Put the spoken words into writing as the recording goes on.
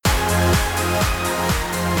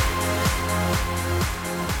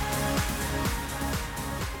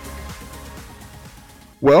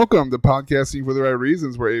Welcome to Podcasting for the Right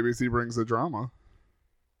Reasons, where ABC brings the drama.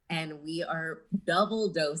 And we are double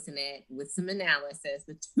dosing it with some analysis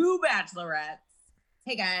with two bachelorettes.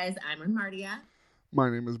 Hey guys, I'm Renmardia.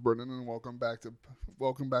 My name is Brennan, and welcome back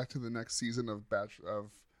to the next season of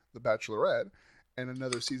The Bachelorette, and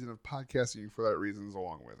another season of Podcasting for the Right Reasons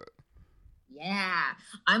along with it. Yeah,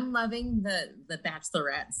 I'm loving the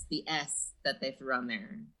bachelorettes, the S that they threw on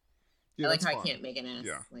there. Yeah, I like how fun. I can't make an S.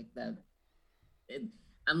 Yeah.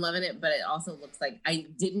 I'm loving it, but it also looks like I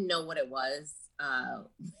didn't know what it was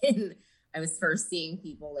when I was first seeing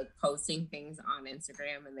people like posting things on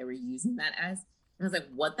Instagram and they were using that S. And I was like,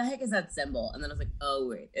 what the heck is that symbol? And then I was like, oh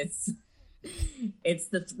wait, it's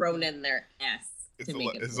the thrown in there S. It's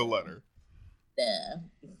a letter. Yeah.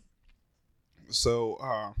 So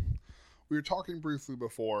we were talking briefly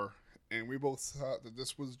before, and we both thought that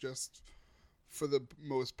this was just, for the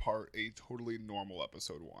most part, a totally normal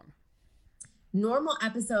episode 1. Normal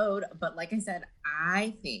episode, but like I said,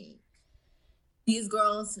 I think these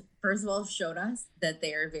girls, first of all, showed us that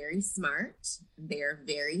they are very smart. They're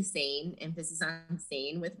very sane, emphasis on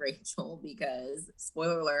sane with Rachel, because,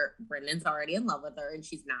 spoiler alert, Brendan's already in love with her and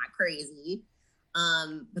she's not crazy.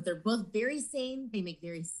 But they're both very sane. They make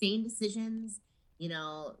very sane decisions. You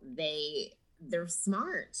know, they're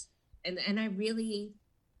smart. And I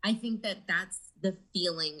think that that's the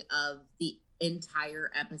feeling of the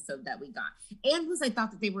entire episode that we got. And plus, I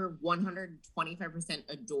thought that they were 125%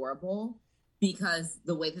 adorable, because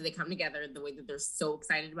the way that they come together, the way that they're so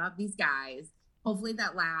excited about these guys. Hopefully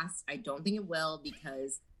that lasts. I don't think it will,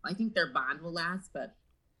 because I think their bond will last, but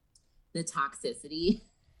the toxicity.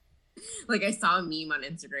 Like, I saw a meme on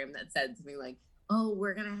Instagram that said something like, oh,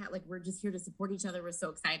 we're just here to support each other. We're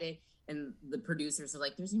so excited. And the producers are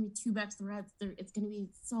like, there's going to be 2 bachelorettes. It's going to be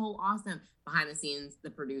so awesome. Behind the scenes,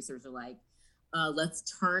 the producers are like, let's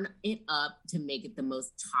turn it up to make it the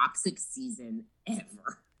most toxic season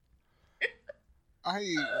ever.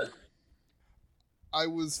 I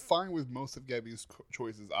was fine with most of Gabby's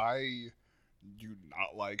choices. I do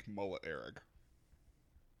not like Mullet Eric.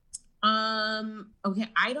 Okay,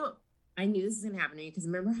 I knew this was gonna happen to me, because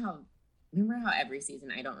remember how every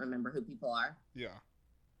season I don't remember who people are? Yeah.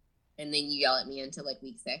 And then you yell at me until like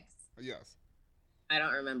week 6? Yes. I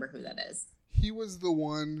don't remember who that is. He was the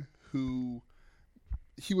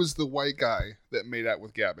white guy that made out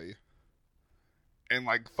with Gabby. And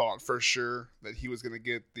like thought for sure that he was gonna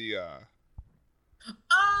get the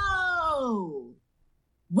Oh!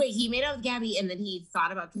 Wait, he made out with Gabby and then he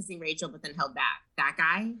thought about kissing Rachel but then held back. That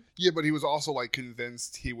guy? Yeah, but he was also like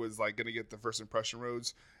convinced he was like gonna get the first impression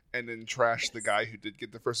rose, and then trashed the guy who did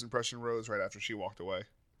get the first impression rose right after she walked away.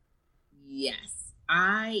 Yes.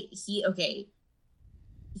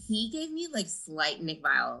 He gave me like slight Nick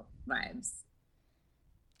Viall vibes.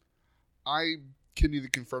 I can neither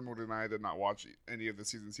confirm nor deny I did not watch any of the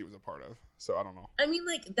seasons he was a part of, so I don't know. I mean,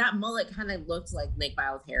 like, that mullet kind of looked like Nick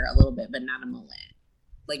Viall's hair a little bit, but not a mullet.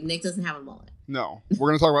 Like, Nick doesn't have a mullet. No, we're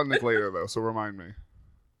gonna talk about Nick later though, so remind me.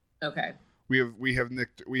 Okay. We have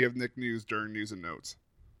Nick news during news and notes.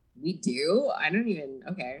 We do? I don't even.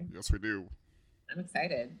 Okay. Yes, we do. I'm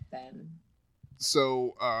excited then.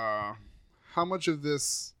 So, how much of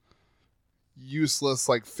this useless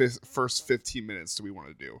like first 15 minutes do we want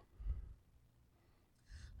to do?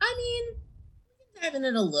 I mean, we can dive in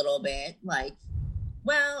it a little bit. Like,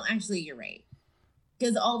 well, actually, you're right.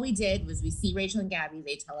 Because all we did was we see Rachel and Gabby.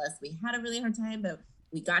 They tell us we had a really hard time, but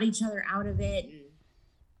we got each other out of it, and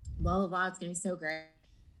blah, blah, blah. It's going to be so great.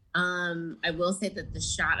 I will say that the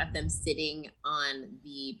shot of them sitting on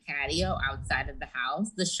the patio outside of the house,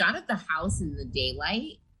 the shot of the house in the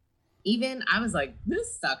daylight, even, I was like,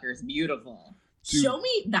 this sucker's beautiful. Dude. Show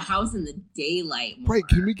me the house in the daylight more. Right,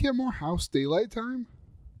 can we get more house daylight time?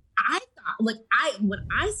 I thought, when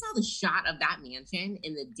I saw the shot of that mansion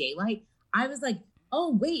in the daylight, I was like,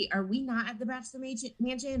 oh, wait, are we not at the Bachelor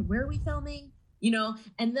Mansion? Where are we filming? You know,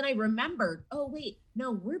 and then I remembered, oh, wait,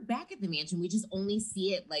 no, we're back at the mansion. We just only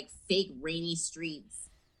see it like fake rainy streets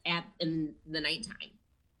in the nighttime.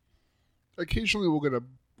 Occasionally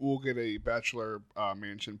we'll get a Bachelor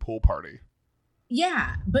Mansion pool party.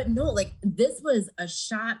 Yeah, but no, like, this was a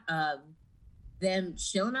shot of them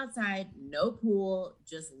chilling outside, no pool,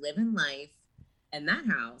 just living life. And that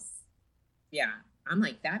house, yeah, I'm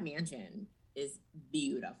like, that mansion is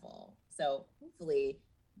beautiful. So hopefully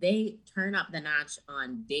they turn up the notch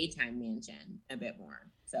on daytime mansion a bit more.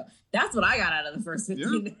 So that's what I got out of the first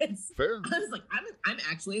 15 minutes. Fair. I was like, I'm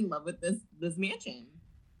actually in love with this mansion.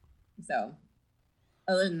 So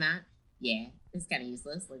other than that, yeah, it's kind of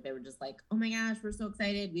useless. Like, they were just like, oh my gosh, we're so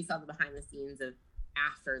excited. We saw the behind the scenes of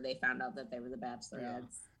after they found out that they were the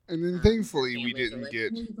Bachelorettes. And then Our thankfully we families were didn't like,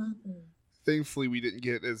 get. "Oh, you bought this." Thankfully we didn't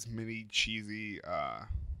get as many cheesy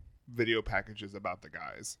video packages about the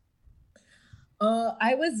guys.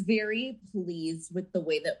 I was very pleased with the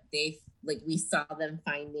way that we saw them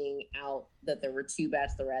finding out that there were two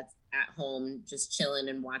bachelorettes at home just chilling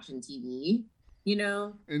and watching TV, you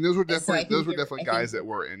know? And those were And so I definitely think guys that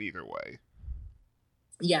were in either way.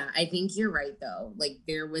 Yeah, I think you're right though. Like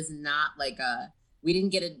there was not like we didn't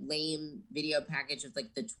get a lame video package of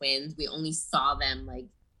like the twins. We only saw them like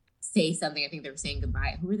say something. I think they were saying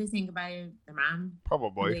goodbye. Who were they saying goodbye to? Their mom?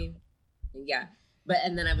 Probably. Yeah.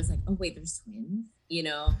 And then I was like, oh wait, there's twins, you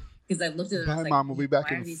know? Because I looked at them. My mom will be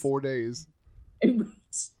back in 4 days.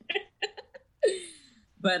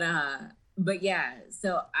 But yeah,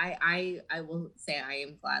 so I will say I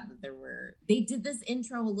am glad that they did this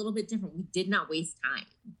intro a little bit different. We did not waste time.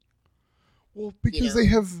 Well, because they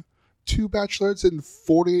have 2 bachelorettes and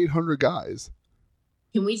 4,800 guys.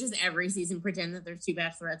 Can we just every season pretend that there's 2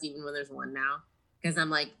 bachelorettes even when there's 1 now? Because I'm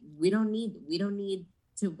like, we don't need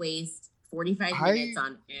to waste 45 minutes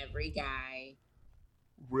on every guy.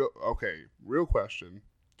 Real question.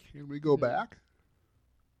 Can we go back?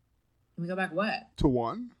 Can we go back what? To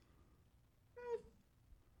 1?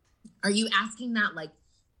 Are you asking that like,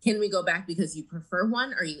 can we go back because you prefer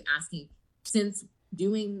 1? Or are you asking, since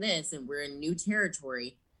doing this and we're in new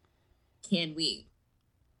territory, can we?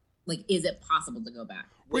 Like, is it possible to go back?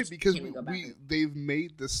 Wait, because they've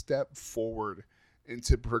made the step forward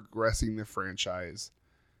into progressing the franchise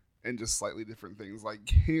and just slightly different things. Like,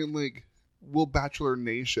 will Bachelor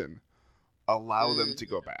Nation allow them to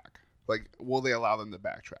go back? Like, will they allow them to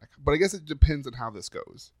backtrack? But I guess it depends on how this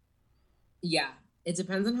goes. Yeah, it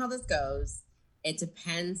depends on how this goes. It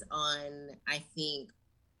depends on, I think,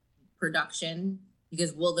 production.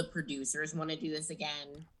 Because will the producers want to do this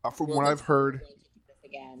again? From what I've heard,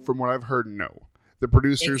 no. The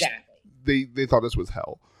producers, they thought this was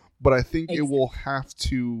hell. But I think it will have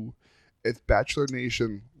to, if Bachelor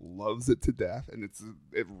Nation loves it to death and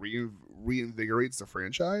it reinvigorates the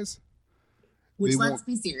franchise. Which, let's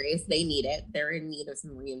be serious, they need it. They're in need of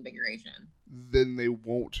some reinvigoration. Then they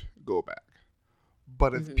won't go back.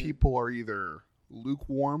 But if people are either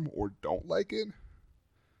lukewarm or don't like it,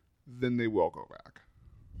 then they will go back.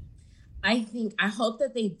 I hope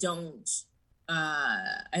that they don't.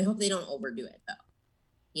 I hope they don't overdo it though.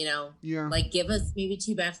 You know, yeah. Like give us maybe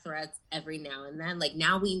 2 bachelorettes every now and then. Like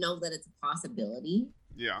now we know that it's a possibility.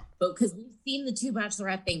 Yeah. But because we've seen the 2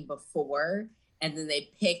 bachelorette thing before, and then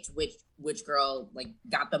they picked which girl like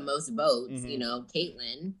got the most votes. You know,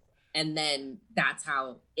 Caitlyn, and then that's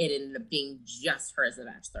how it ended up being just her as a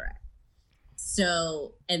bachelorette.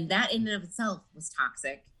 So, and that in and of itself was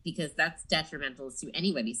toxic because that's detrimental to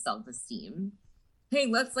anybody's self-esteem. Hey,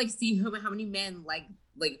 let's like see how many men like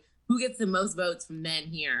who gets the most votes from men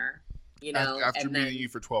here, you know, after meeting you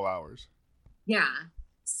for 12 hours. Yeah.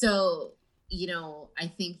 So, you know, I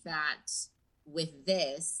think that with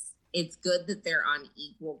this, it's good that they're on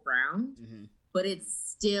equal ground, but it's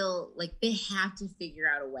still like they have to figure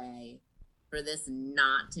out a way for this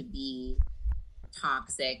not to be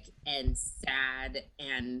toxic and sad,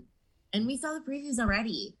 and we saw the previews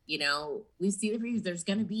already. You know, we see the previews. There's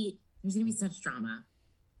gonna be such drama.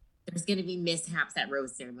 There's gonna be mishaps at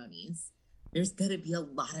rose ceremonies. There's gonna be a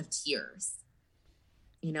lot of tears.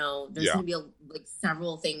 You know, there's gonna be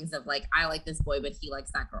several things of like, I like this boy, but he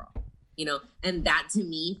likes that girl. You know, and that to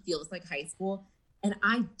me feels like high school, and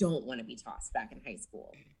I don't want to be tossed back in high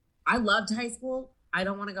school. I loved high school. I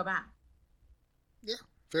don't want to go back. Yeah,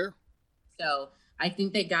 fair. So I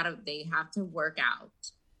think they have to work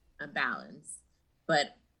out a balance.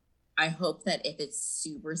 But I hope that if it's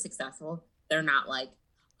super successful, they're not like,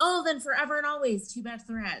 oh, then forever and always 2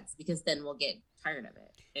 bachelorettes, because then we'll get tired of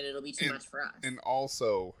it and it'll be too much for us. And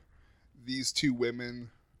also, these 2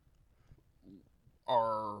 women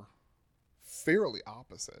are fairly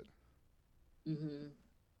opposite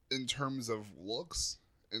in terms of looks,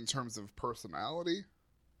 in terms of personality,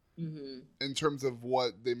 in terms of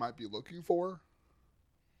what they might be looking for.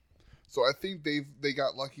 So I think they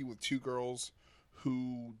got lucky with 2 girls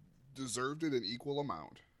who deserved it an equal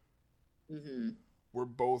amount. Were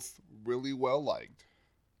both really well liked,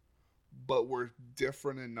 but were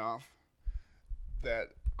different enough that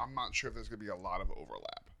I'm not sure if there's going to be a lot of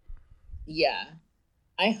overlap. Yeah,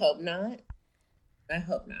 I hope not.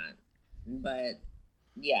 But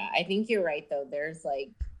yeah, I think you're right though. There's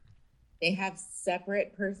like, they have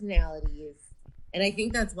separate personalities, and I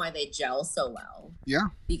think that's why they gel so well. Yeah.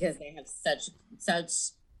 Because they have such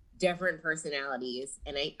different personalities,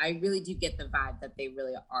 and I really do get the vibe that they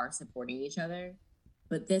really are supporting each other.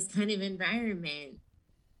 But this kind of environment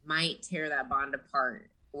might tear that bond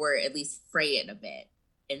apart or at least fray it a bit.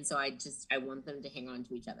 And so I want them to hang on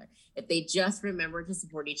to each other. If they just remember to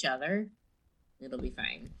support each other, it'll be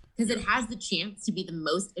fine. Because it has the chance to be the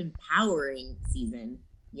most empowering season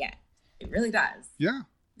yet. It really does. Yeah.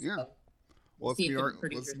 Yeah. So, well,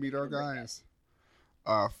 let's meet our guys.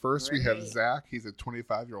 First, we have Zach. He's a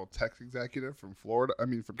 25-year-old tech executive from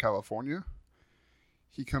from California.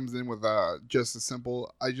 He comes in with just a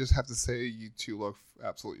simple, I just have to say you two look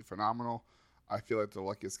absolutely phenomenal. I feel like the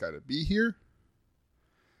luckiest guy to be here.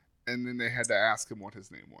 And then they had to ask him what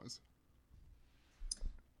his name was.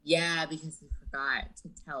 Yeah, because he forgot to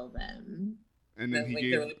tell them. And then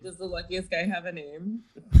they're like, does the luckiest guy have a name?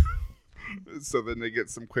 So then they get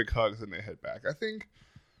some quick hugs and they head back. I think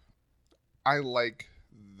I like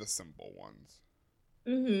the simple ones.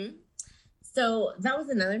 Mm-hmm. So that was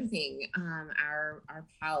another thing. Our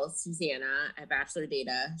pal Susanna at Bachelor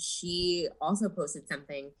Data, she also posted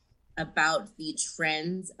something about the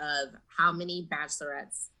trends of how many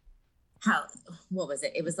bachelorettes. What was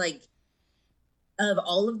it? It was like, of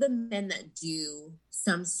all of the men that do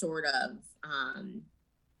some sort of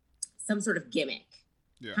gimmick,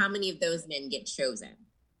 how many of those men get chosen?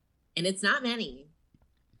 And it's not many.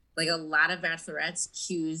 Like, a lot of bachelorettes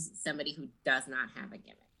choose somebody who does not have a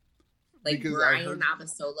gimmick. Like, Brian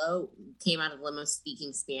Navasolo came out of limo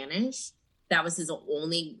speaking Spanish. That was his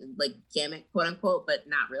only, like, gimmick, quote unquote, but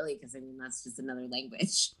not really, because I mean, that's just another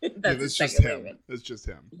language. That's just him. Language. It's just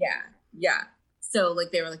him. Yeah. Yeah. So,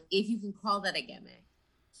 like, they were like, if you can call that a gimmick,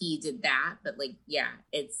 he did that. But, like, yeah,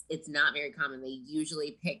 it's not very common. They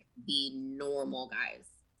usually pick the normal guys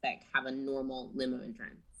that have a normal limo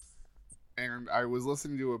entrance. And I was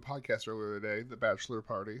listening to a podcast earlier today, The Bachelor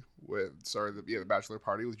Party with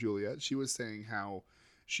Juliet. She was saying how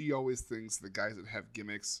she always thinks the guys that have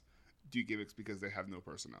gimmicks do gimmicks because they have no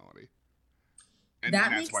personality. And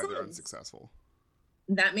that's why they're unsuccessful.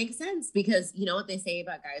 That makes sense, because you know what they say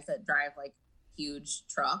about guys that drive like huge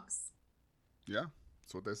trucks? Yeah,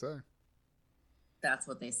 that's what they say. That's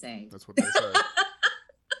what they say. That's what they say.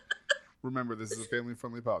 Remember, this is a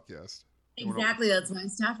family-friendly podcast. Exactly. That's why I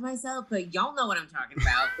stopped myself, but y'all know what I'm talking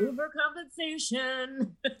about. Uber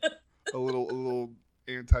compensation. a little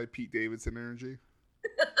anti-Pete Davidson energy.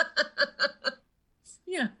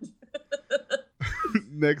 Yeah.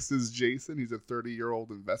 Next is Jason. He's a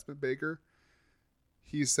 30-year-old investment banker.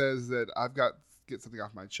 He says that I've got to get something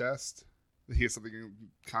off my chest. He has something in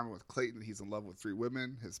common with Clayton. He's in love with 3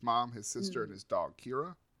 women: his mom, his sister, and his dog,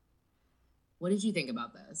 Kira. What did you think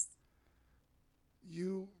about this?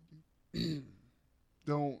 You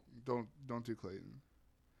don't do Clayton.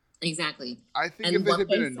 Exactly. I think if it had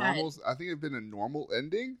been a normal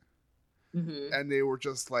ending, and they were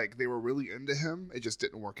just like, they were really into him, it just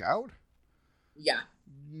didn't work out. Yeah.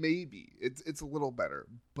 Maybe it's a little better,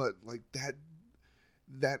 but like that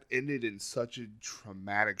ended in such a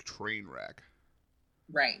traumatic train wreck.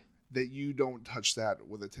 Right. That you don't touch that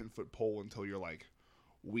with a 10-foot pole until you're like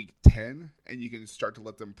week 10, and you can start to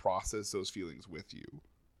let them process those feelings with you.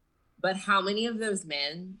 But how many of those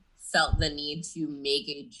men felt the need to make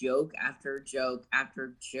a joke after joke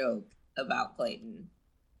after joke about Clayton?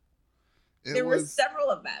 There were several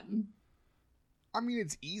of them. I mean,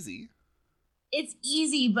 it's easy. It's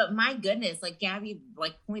easy, but my goodness, like Gabby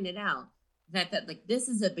pointed out, that this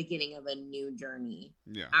is a beginning of a new journey.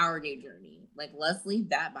 Yeah. Our new journey. Like, let's leave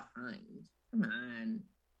that behind. Come on.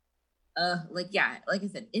 Like I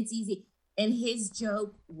said, it's easy. And his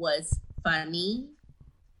joke was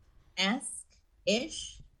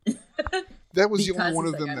funny-esque-ish. That was the only one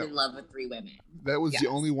of them I'm in love with 3 women. That was the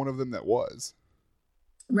only one of them that was.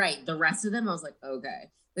 Right. The rest of them, I was like, okay.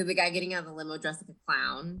 Like the guy getting out of the limo dressed like a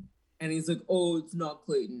clown. And he's like, oh, it's not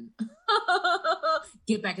Clayton.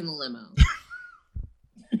 Get back in the limo.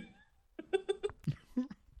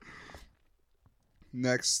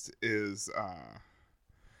 Next is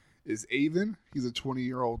Avon. He's a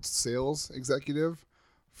 20-year-old sales executive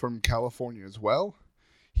from California as well.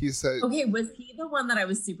 He said, okay, was he the one that I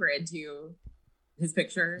was super into? His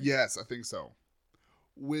picture? Yes, I think so.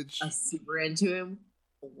 I was super into him.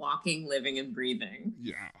 Walking, living, and breathing.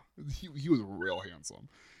 Yeah. He was real handsome.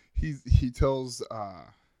 He tells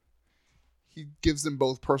he gives them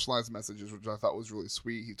both personalized messages, which I thought was really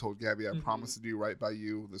sweet. He told Gabby, I promise to do right by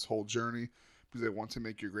you this whole journey because I want to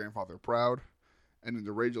make your grandfather proud. And in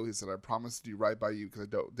to Rachel, he said, I promise to do right by you because I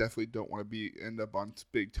definitely don't want to end up on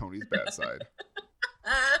Big Tony's bad side.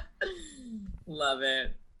 Love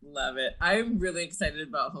it. Love it. I'm really excited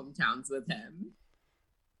about hometowns with him.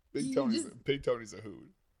 Big Tony's a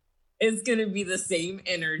hoot. It's going to be the same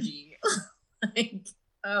energy. Like,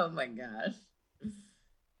 oh my gosh.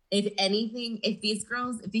 if anything, if these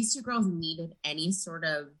two girls needed any sort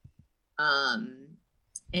of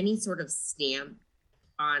stamp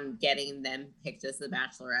on getting them picked as the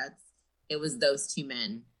Bachelorettes, it was those two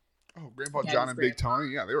men. Oh, Grandpa John and Big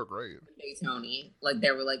Tony. Yeah, they were great. Big Tony. Like,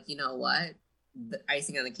 they were like, you know what? The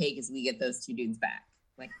icing on the cake is we get those two dudes back.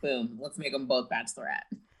 Like, boom, let's make them both Bachelorette.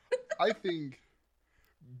 I think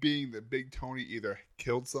being that Big Tony either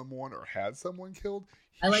killed someone or had someone killed,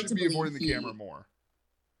 he should be avoiding the camera more.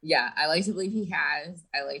 Yeah, I like to believe he has.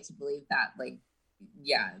 I like to believe that, like,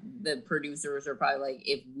 yeah, the producers are probably like,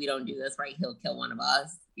 if we don't do this right, he'll kill one of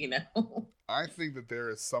us, you know? I think that there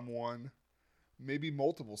is someone, maybe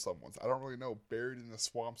multiple someones, I don't really know, buried in the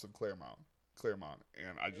swamps of Claremont.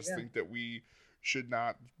 And I just think that we should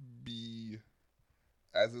not be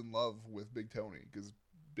as in love with Big Tony, because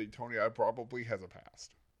Big Tony probably has a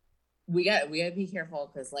past. We gotta be careful,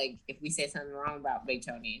 because like if we say something wrong about Big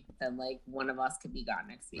Tony, then like one of us could be gone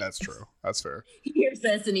next week. That's true. That's fair. He hears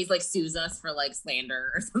this and he's like sues us for like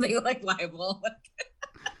slander or something, like libel.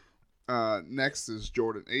 Next is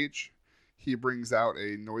Jordan H. He brings out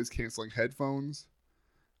a noise canceling headphones,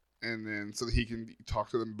 and then so that he can talk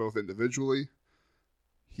to them both individually.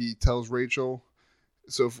 He tells Rachel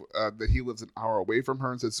that he lives an hour away from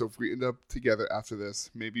her, and says, so if we end up together after this,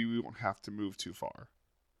 maybe we won't have to move too far.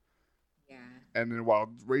 Yeah. And then while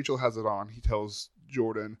Rachel has it on, he tells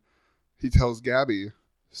Gabby,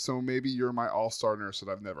 so maybe you're my all-star nurse that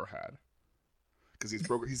I've never had. Because he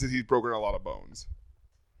said he's broken a lot of bones.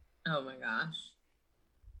 Oh my gosh.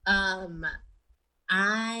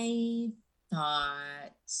 I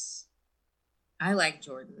thought I like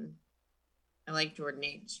Jordan. I like Jordan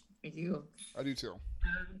H. I do. I do too.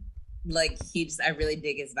 Like I really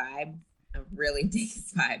dig his vibe.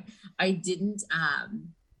 I didn't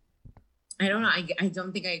I don't know. I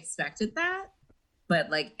don't think I expected that, but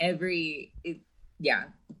like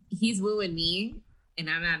he's wooing me and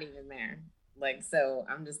I'm not even there. Like, so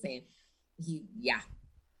I'm just saying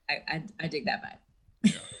I dig that vibe.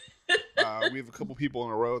 Yeah. We have a couple people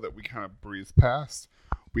in a row that we kind of breezed past.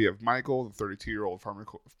 We have Michael, the 32-year-old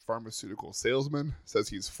pharmaceutical salesman, says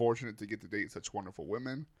he's fortunate to get to date such wonderful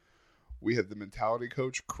women. We have the mentality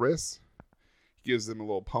coach, Chris. He gives them a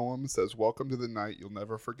little poem, says, welcome to the night you'll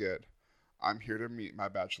never forget. I'm here to meet my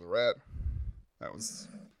bachelorette. That was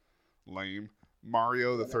lame.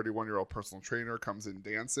 Mario, the 31-year-old personal trainer, comes in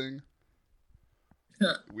dancing.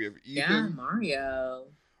 We have Ethan. Yeah, Mario.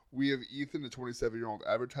 We have Ethan, the 27-year-old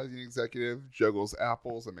advertising executive, juggles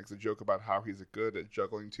apples and makes a joke about how he's good at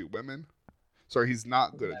juggling two women. Sorry, he's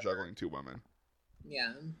not good at juggling two women.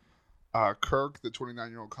 Yeah. Kirk, the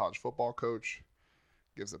 29-year-old college football coach,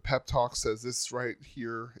 gives a pep talk, says this right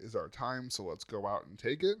here is our time, so let's go out and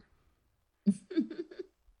take it.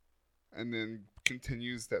 And then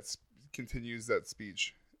continues that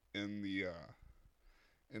speech in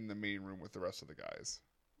the main room with the rest of the guys.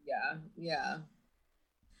 Yeah.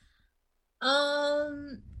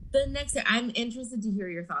 The next, I'm interested to hear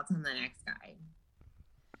your thoughts on the next guy.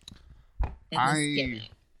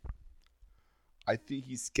 I think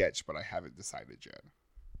he's sketch, but I haven't decided yet.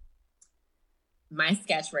 My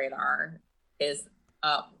sketch radar is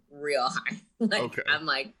up real high. Okay. I'm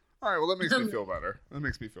like, all right, well, that makes me feel better.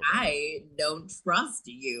 I don't trust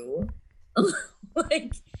you.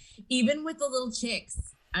 Like, even with the little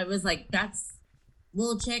chicks, I was like, that's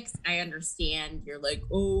little chicks. I understand. You're like,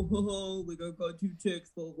 oh, like I got two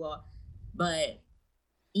chicks, blah, blah. But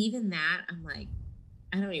even that, I'm like,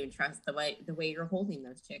 I don't even trust the way you're holding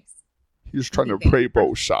those chicks. He's trying to play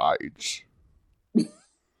both sides.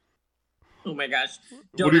 Oh my gosh.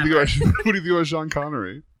 What do you think about Sean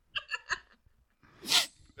Connery?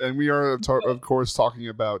 And we are, of course, talking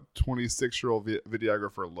about 26-year-old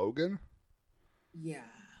videographer Logan. Yeah.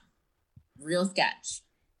 Real sketch.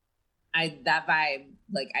 That vibe,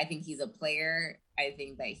 like, I think he's a player. I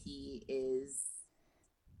think that he is...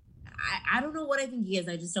 I don't know what I think he is.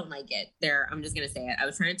 I just don't like it. I'm just going to say it. I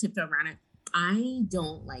was trying to tiptoe around it. I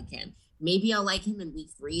don't like him. Maybe I'll like him in week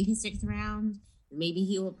 3 if he sticks around. Maybe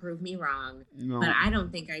he will prove me wrong. No, but I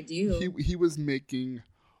don't think I do. He was making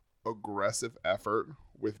aggressive effort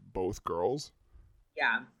with both girls.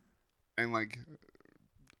 Yeah. And like,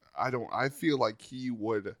 I feel like he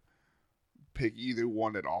would pick either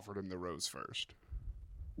one that offered him the rose first.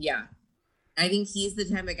 Yeah. I think he's the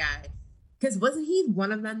type of guy. Because wasn't he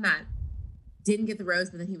one of them that didn't get the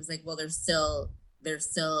rose, but then he was like, well, there's still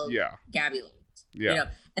Gabby linked. Yeah. You know?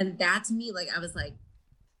 And that to me, like, I was like,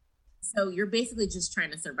 so you're basically just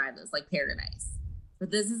trying to survive this, like paradise.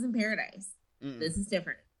 But this isn't paradise. Mm-mm. This is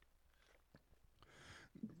different.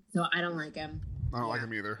 So I don't like him. I don't like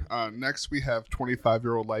him either. Next, we have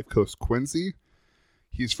 25-year-old life coach Quincy.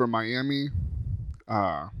 He's from Miami.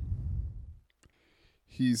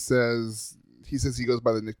 He says he goes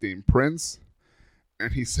by the nickname Prince,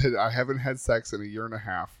 and he said, "I haven't had sex in a year and a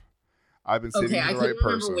half. I've been saving the right person." I couldn't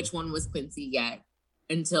remember which one was Quincy yet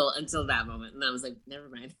until that moment, and I was like, never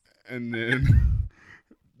mind. And then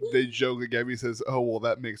they joke that Gabby says, "Oh, well,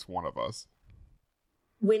 that makes one of us."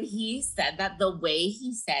 When he said that, the way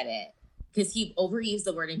he said it, because he overused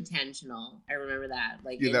the word intentional. I remember that.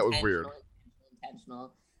 Like, yeah, that was weird.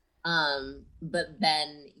 Intentional. But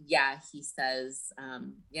then, yeah, he says,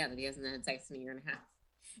 that he hasn't had sex in a year and a half.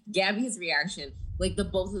 Gabby's reaction, like the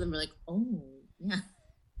both of them were like, "Oh, yeah."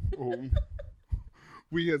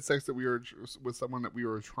 We had sex with someone that we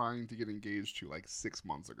were trying to get engaged to like 6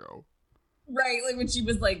 months ago. Right, like when she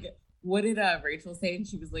was like, "What did Rachel say?" And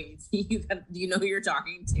she was like, "Do you know who you're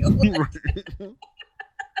talking to?"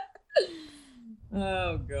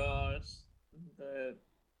 Oh gosh, but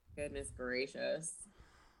goodness gracious.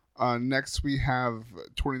 Next, we have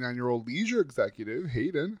 29-year-old leisure executive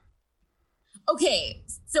Hayden. Okay,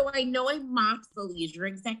 so I know I mocked the leisure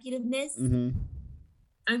executiveness.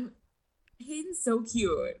 Mm-hmm. Hayden's so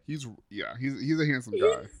cute. He's a handsome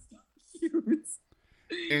guy. So cute.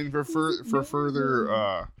 And for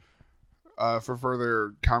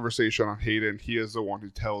further conversation on Hayden, he is the one who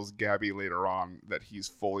tells Gabby later on that he's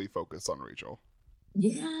fully focused on Rachel.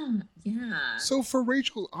 Yeah. So for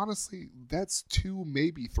Rachel, honestly, that's 2,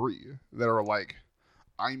 maybe 3 that are like,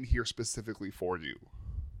 I'm here specifically for you.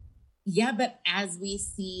 Yeah, but as we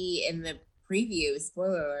see in the preview,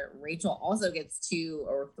 spoiler alert, Rachel also gets 2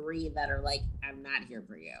 or 3 that are like, I'm not here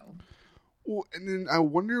for you. Well, and then I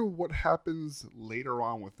wonder what happens later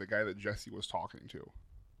on with the guy that Jesse was talking to.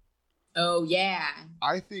 Oh, yeah.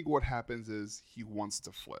 I think what happens is he wants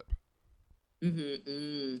to flip.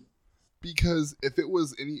 Mm-hmm. Because if it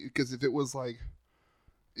was like,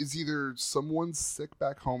 it's either someone's sick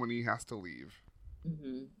back home and he has to leave,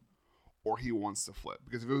 mm-hmm. or he wants to flip.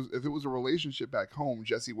 Because if it was a relationship back home,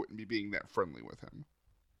 Jesse wouldn't be being that friendly with him.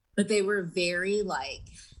 But they were very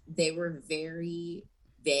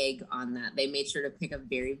vague on that. They made sure to pick a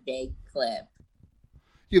very vague clip.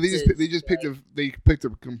 Yeah, they picked a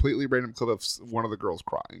completely random clip of one of the girls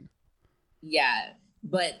crying. Yeah,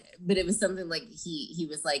 but it was something like he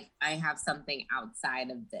was like, I have something outside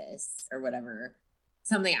of this or whatever,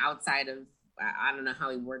 something outside of, I don't know how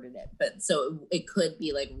he worded it, but so it could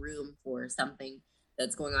be like room for something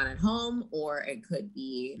that's going on at home, or it could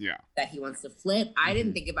be that he wants to flip. Mm-hmm. I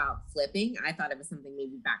didn't think about flipping. I thought it was something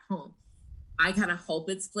maybe back home. I kind of hope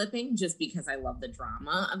it's flipping just because I love the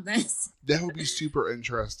drama of this. That would be super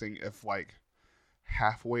interesting if like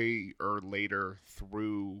halfway or later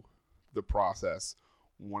through the process,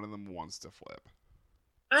 one of them wants to flip.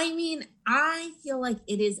 I mean, I feel like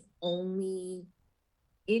it is only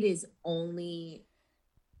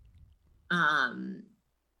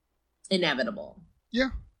inevitable. Yeah,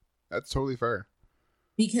 that's totally fair.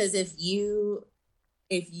 Because if you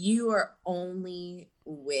are only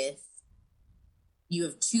with, you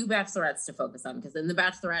have 2 bachelorettes to focus on, because in the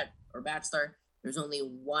bachelorette or bachelor, there's only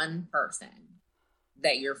one person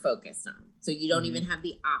that you're focused on. So you don't even have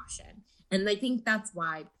the option. And I think that's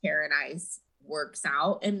why Paradise works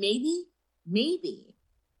out. And maybe,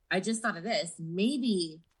 I just thought of this,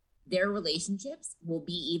 maybe their relationships will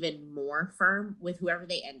be even more firm with whoever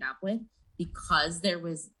they end up with, because there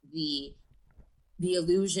was the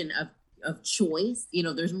illusion of choice. You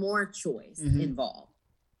know, there's more choice involved.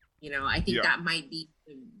 You know, I think that might be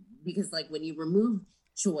because, like, when you remove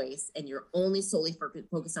choice and you're only solely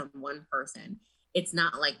focused on one person, it's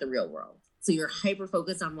not like the real world. So you're hyper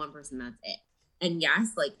focused on one person, that's it. And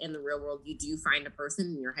yes, like in the real world, you do find a person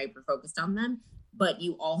and you're hyper focused on them, but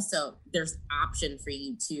you also, there's option for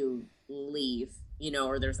you to leave, you know,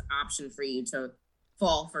 or there's option for you to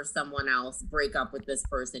fall for someone else, break up with this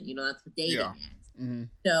person. You know, that's what dating is. Mm-hmm.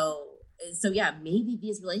 So yeah, maybe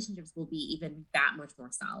these relationships will be even that much more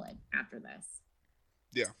solid after this.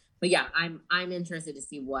 Yeah. But yeah, I'm interested to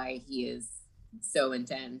see why he is so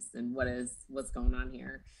intense and what's going on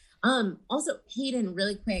here. Also, Hayden,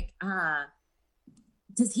 really quick,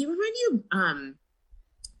 does he remind you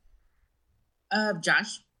of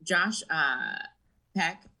Josh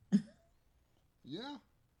Peck? Yeah.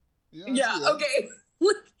 Yeah. Okay.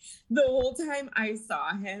 Look, the whole time I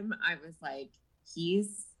saw him, I was like,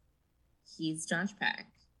 he's Josh Peck.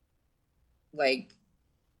 Like,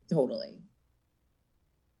 totally.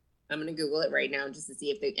 I'm going to Google it right now just to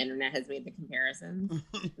see if the internet has made the comparisons.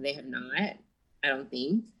 They have not. I don't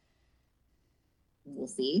think. We'll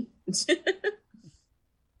see.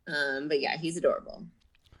 But yeah, he's adorable.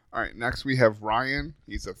 All right, next we have Ryan.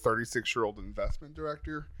 He's a 36-year-old investment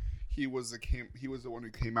director. he was the one who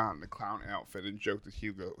came out in the clown outfit and joked that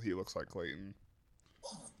he looks like Clayton.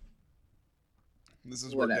 This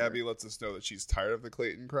is where Gabby lets us know that she's tired of the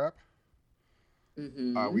Clayton crap.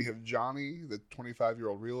 Mm-hmm. We have Johnny, the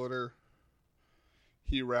 25-year-old realtor.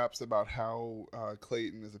 He raps about how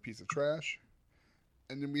Clayton is a piece of trash.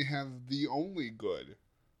 And then we have the only good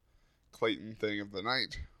Clayton thing of the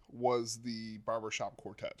night was the barbershop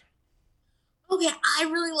quartet. Okay, I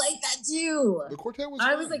really like that too. The quartet was fun.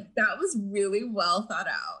 I was like, that was really well thought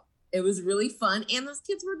out. It was really fun, and those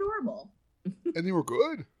kids were adorable. And they were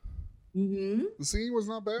good. Mm-hmm. The singing was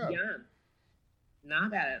not bad. Yeah.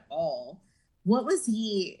 Not bad at all. What was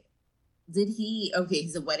he? Okay,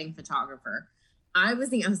 he's a wedding photographer. I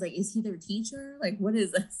was like, is he their teacher? Like, what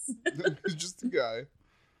is this? He's just a guy.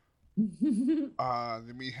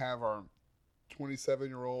 Then we have our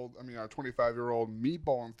 25-year-old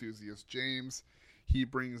meatball enthusiast, James. He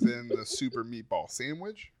brings in the super meatball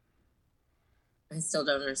sandwich. I still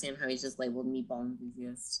don't understand how he's just labeled meatball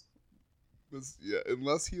enthusiast.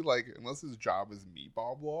 Unless his job is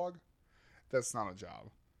meatball blog, that's not a job.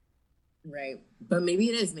 Right. But maybe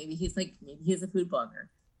it is. Maybe he's a food blogger.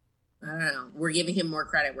 I don't know. We're giving him more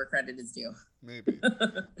credit where credit is due. Maybe.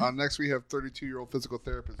 Next, we have 32-year-old physical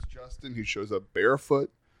therapist Justin, who shows up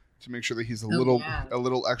barefoot to make sure that he's a little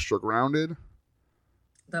extra grounded.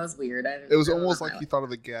 That was weird. It was almost like he thought of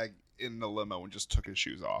the gag in the limo and just took his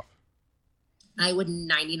shoes off. I would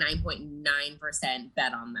 99.9%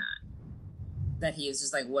 bet on that he is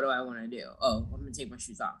just like, what do I want to do? Oh, I'm going to take my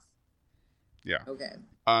shoes off. Yeah. Okay.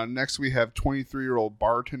 Next, we have 23-year-old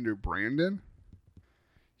bartender Brandon.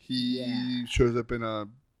 He shows up in a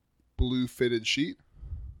blue fitted sheet.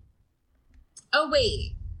 Oh,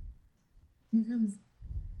 wait. Here comes...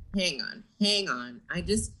 Hang on. I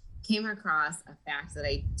just came across a fact that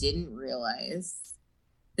I didn't realize.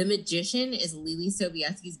 The magician is Leelee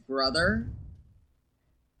Sobieski's brother.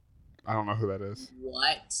 I don't know who that is.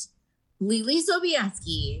 What? Leelee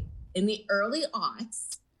Sobieski, in the early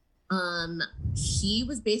aughts, she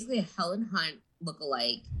was basically a Helen Hunt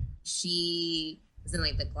lookalike. She was in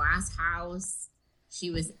like The Glass House. She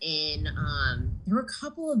was in there were a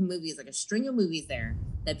couple of movies, like a string of movies there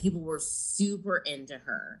that people were super into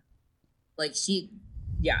her. Like if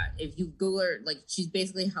you Google her, like she's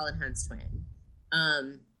basically Helen Hunt's twin.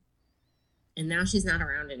 And now she's not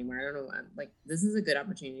around anymore. I don't know what. Like, this is a good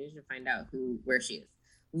opportunity to find out where she is.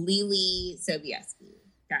 Leelee Sobieski,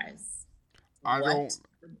 guys.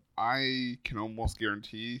 I can almost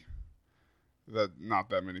guarantee that not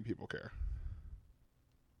that many people care.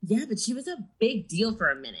 Yeah, but she was a big deal for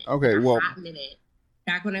a minute. Okay, hot minute.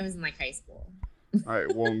 Back when I was in like high school. All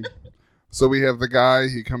right, well, so we have the guy.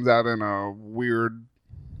 He comes out in a weird,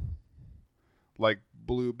 like,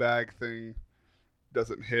 blue bag thing.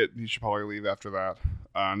 Doesn't hit. He should probably leave after that.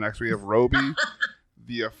 Next, we have Roby,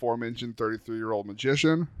 the aforementioned 33-year-old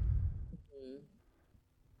magician.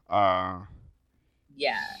 Yeah.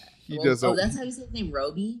 That's how you say his name,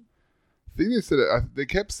 Roby? I think they said it. They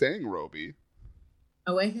kept saying Roby.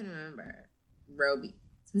 Oh, I can remember. Roby.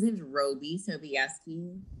 So his name's Roby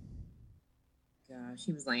Sobieski. Gosh,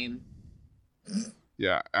 he was lame.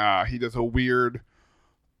 Yeah. He does a weird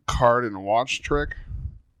card and watch trick.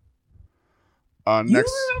 You remember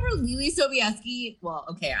Leelee Sobieski? Well,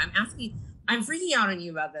 okay, I'm freaking out on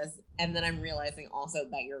you about this, and then I'm realizing also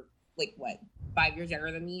that you're, like, what, 5 years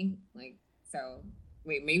younger than me? Like, so,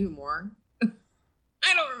 wait, maybe more? I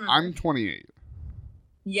don't remember. I'm 28.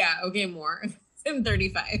 Yeah, okay, more. I'm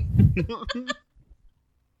 35. I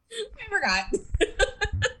forgot.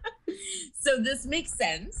 So this makes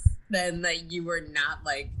sense, then, that you were not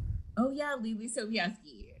like, oh, yeah, Leelee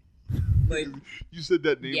Sobieski. Like, you said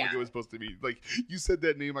that name like it was supposed to be like you said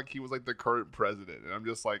that name like he was like the current president, and I'm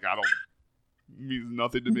just like, I don't means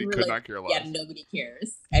nothing to me. Could not care less. Yeah, nobody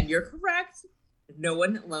cares, and you're correct. No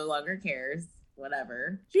one no longer cares.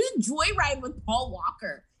 Whatever. She was Joyride with Paul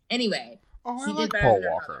Walker. Anyway, I like Paul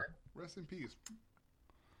Walker. Rest in peace.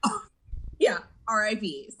 Oh, yeah,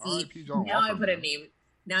 R.I.P. See, R.I.P. John now Walker. I put a name.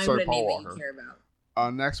 Now I put a name that you care about.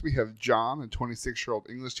 Next, we have John, a 26-year-old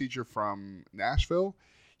English teacher from Nashville.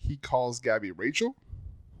 He calls Gabby Rachel.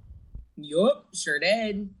 Yup, sure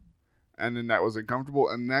did. And then that was uncomfortable.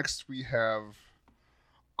 And next we have,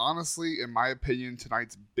 honestly, in my opinion,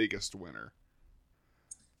 tonight's biggest winner.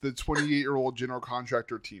 The 28-year-old general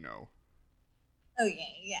contractor, Tino.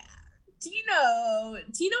 Okay, yeah. Tino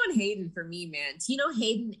and Hayden for me, man. Tino,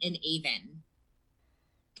 Hayden, and Avon.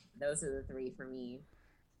 Those are the three for me.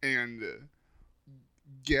 And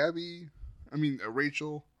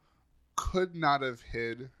Rachel could not have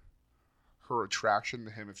hid her attraction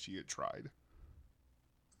to him if she had tried.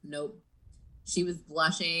 Nope. She was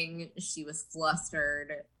blushing. She was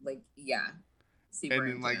flustered. Like, yeah. Super and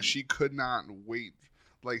then, like, she could not wait.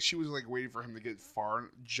 Like, she was, like, waiting for him to get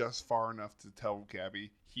far enough to tell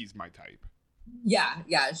Gabby, he's my type. Yeah,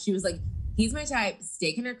 yeah. She was like, he's my type.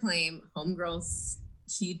 Staking her claim. Homegirls,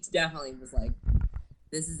 she definitely was like,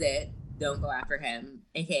 this is it. Don't go after him.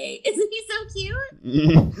 Okay. Isn't he so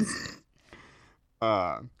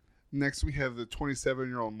cute? Next, we have the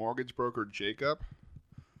 27-year-old mortgage broker, Jacob,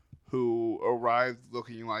 who arrived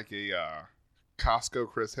looking like a Costco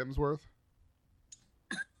Chris Hemsworth.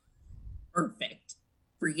 Perfect.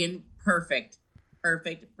 Freaking perfect.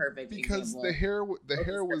 Perfect. Because the hair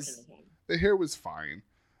was fine.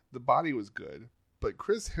 The body was good. But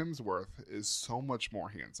Chris Hemsworth is so much more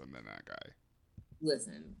handsome than that guy.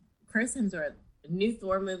 Listen, Chris Hemsworth, new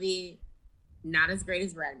Thor movie, not as great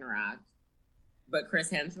as Ragnarok, but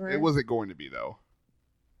Chris Hemsworth. It wasn't going to be, though.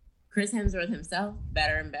 Chris Hemsworth himself,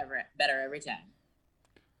 better and better every time.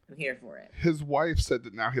 I'm here for it. His wife said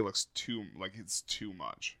that now he looks it's too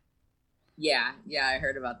much. Yeah, I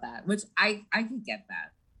heard about that, which I could get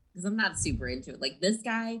that because I'm not super into it. Like this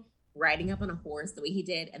guy riding up on a horse the way he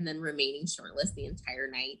did and then remaining shirtless the entire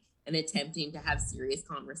night and attempting to have serious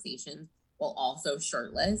conversations while also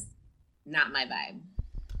shirtless, not my vibe.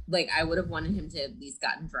 Like I would have wanted him to at least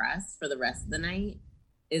gotten dressed for the rest of the night.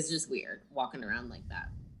 It's just weird walking around like that.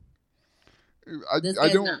 This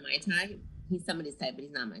guy's not my type. He's somebody's type, but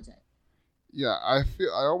he's not my type. Yeah, I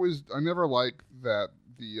never like that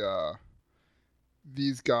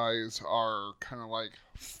these guys are kind of like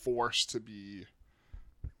forced to be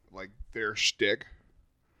like their shtick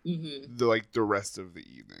the rest of the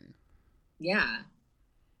evening. Yeah.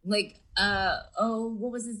 Like,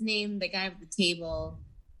 what was his name? The guy at the table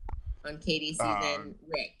on Katie's season?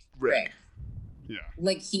 Rick. Yeah.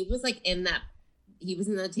 Like he was like in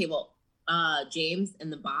the table. James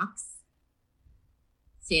in the box.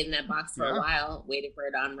 Stayed in that box for a while, waited for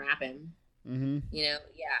it to unwrap him. Mm-hmm. You know,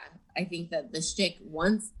 yeah. I think that the shtick,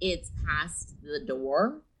 once it's past the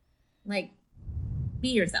door, like, be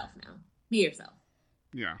yourself now. Be yourself.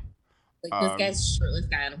 Yeah. Like, this guy's shirtless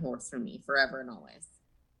guy on a horse for me, forever and always.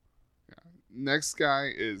 Yeah. Next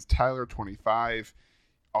guy is Tyler, 25.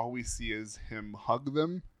 All we see is him hug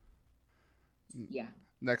them. Yeah.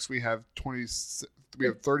 Next, we have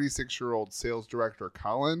 36-year-old sales director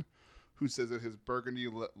Colin, who says that his burgundy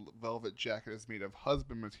velvet jacket is made of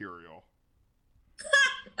husband material.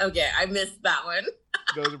 Okay, I missed that one.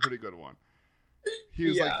 That was a pretty good one. He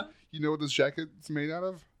was like, you know what this jacket's made out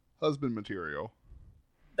of? Husband material.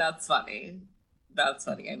 That's funny.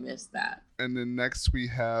 I missed that. And then next we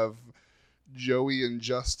have Joey and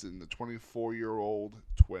Justin, the 24-year-old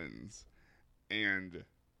twins. And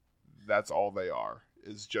that's all they are.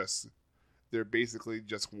 Is just, they're basically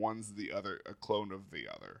just one's the other, a clone of the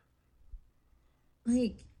other.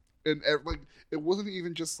 And it wasn't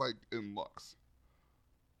even just like in looks.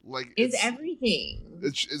 Like it's everything.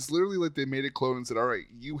 It's literally like they made a clone and said, all right,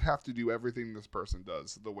 you have to do everything this person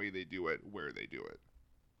does, the way they do it, where they do it.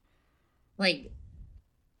 Like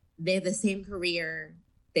they have the same career.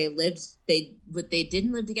 They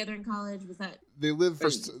didn't live together in college. Was that they lived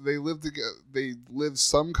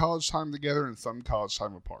some college time together and some college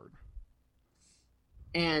time apart.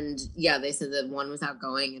 And yeah, they said that one was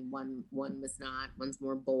outgoing and one was not. One's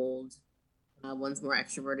more bold. One's more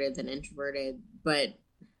extroverted than introverted. But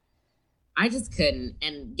I just couldn't.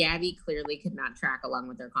 And Gabby clearly could not track along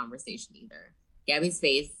with their conversation either. Gabby's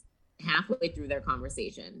face, halfway through their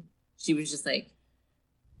conversation, she was just like,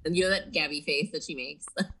 you know that Gabby face that she makes?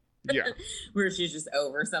 Yeah. Where she's just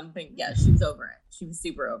over something. Yeah, she was over it. She was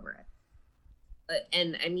super over it.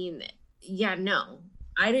 And I mean, yeah, no.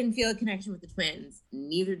 I didn't feel a connection with the twins.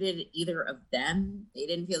 Neither did either of them. They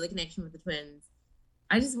didn't feel the connection with the twins.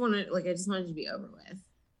 I just wanted to be over with.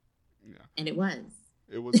 Yeah. And it was.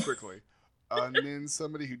 It was quickly. And then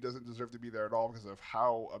somebody who doesn't deserve to be there at all because of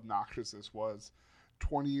how obnoxious this was,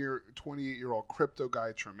 28-year-old crypto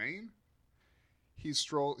guy Tremaine. He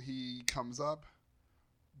comes up,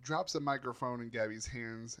 drops a microphone in Gabby's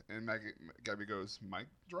hands, and Gabby goes, "Mic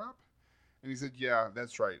drop?" And he said, "Yeah,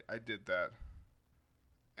 that's right. I did that."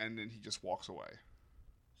 And then he just walks away.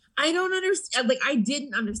 I don't understand. Like, I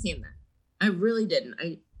didn't understand that. I really didn't.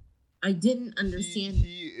 I didn't understand.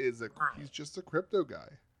 He's just a crypto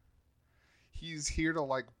guy. He's here to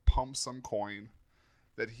like pump some coin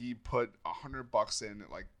that he put $100 in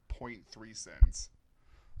at like 0.3 cents,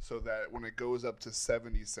 so that when it goes up to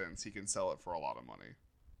 70 cents, he can sell it for a lot of money.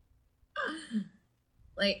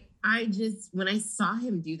 Like, when I saw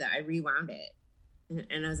him do that, I rewound it,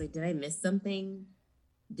 and I was like, did I miss something?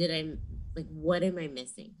 What am I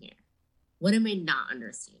missing here? What am I not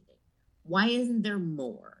understanding? why isn't there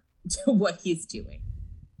more to what he's doing?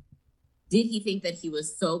 Did he think that he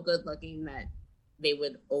was so good looking that they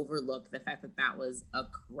would overlook the fact that that was a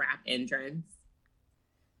crap entrance?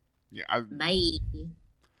 Yeah,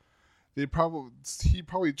 he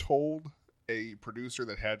probably told a producer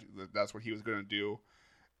that's what he was gonna do,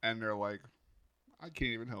 and they're like, I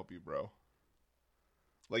can't even help you, bro.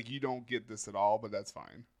 Like, you don't get this at all, but that's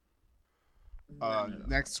fine.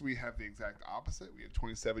 Next, we have the exact opposite. We have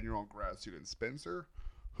 27-year-old grad student Spencer,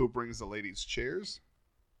 who brings the ladies' chairs.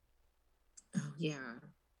 Oh, yeah.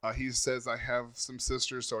 He says, I have some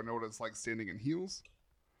sisters, so I know what it's like standing in heels.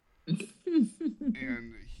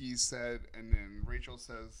 And he said, and then Rachel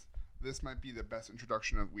says, this might be the best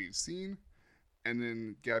introduction that we've seen. And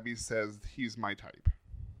then Gabby says, he's my type.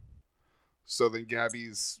 So then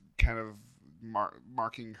Gabby's kind of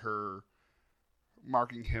marking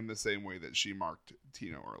him the same way that she marked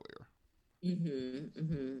Tino earlier.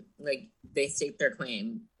 Like, they state their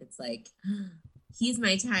claim. It's like, he's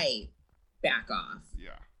my type. Back off.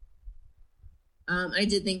 Yeah. I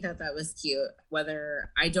did think that was cute. Whether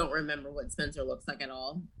I don't remember what Spencer looks like at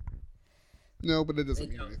all. No, but it doesn't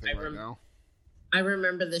mean anything right now. I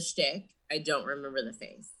remember the shtick. I don't remember the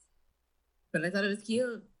face. But I thought it was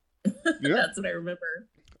cute. Yeah. That's what I remember.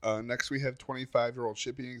 Next, we have 25-year-old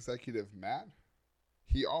shipping executive Matt.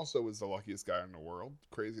 He also is the luckiest guy in the world.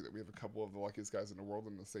 Crazy that we have a couple of the luckiest guys in the world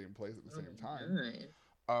in the same place at the same time.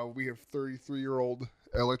 We have 33-year-old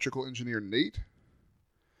electrical engineer Nate.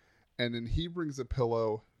 And then he brings a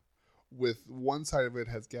pillow with one side of it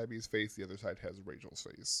has Gabby's face, the other side has Rachel's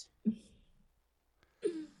face.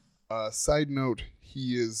 Side note,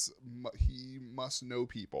 he must know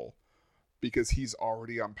people because he's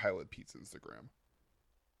already on Pilot Pete's Instagram.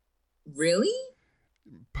 Really?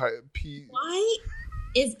 Pete. Why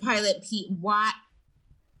is Pilot Pete? Why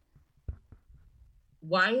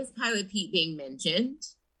is Pilot Pete being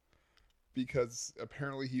mentioned? Because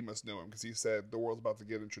apparently he must know him because he said the world's about to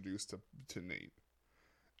get introduced to Nate.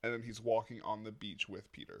 And then he's walking on the beach with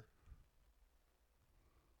Peter.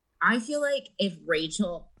 I feel like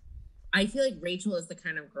Rachel is the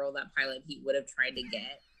kind of girl that Pilot Pete would have tried to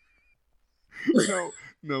get.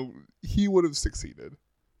 No, he would have succeeded.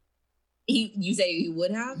 You say he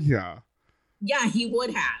would have? Yeah. Yeah, he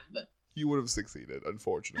would have. He would have succeeded,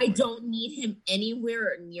 unfortunately. I don't need him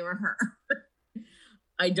anywhere near her.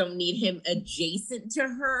 I don't need him adjacent to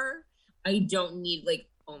her. I don't need,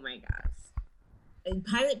 oh my gosh. And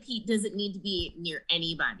Pilot Pete doesn't need to be near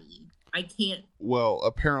anybody. I can't. Well,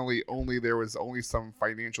 apparently there was only some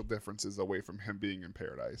financial differences away from him being in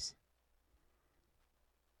paradise.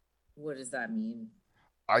 What does that mean?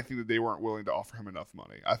 I think that they weren't willing to offer him enough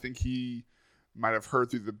money. I think he might have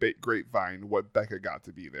heard through the grapevine what Becca got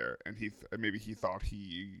to be there, and maybe he thought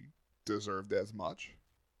he deserved as much.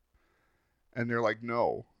 And they're like,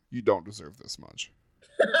 no, you don't deserve this much.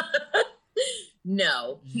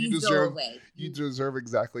 No, go away. You deserve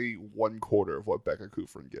exactly 1/4 of what Becca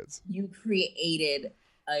Kufrin gets. You created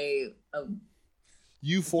a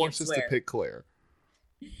you forced us to pick Claire.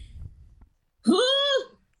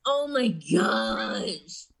 Oh my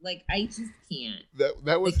gosh! I just can't.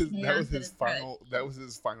 That was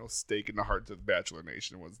his final stake in the hearts of Bachelor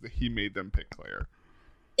Nation was that he made them pick Claire.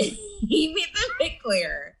 He made them pick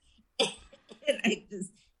Claire. And I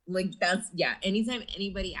just anytime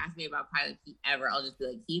anybody asks me about Pilot Pete ever, I'll just be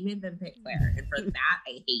like, he made them pick Claire, and for that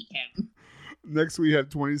I hate him. Next we have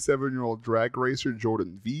 27-year-old drag racer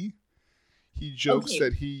Jordan V. He jokes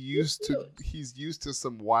that he's used to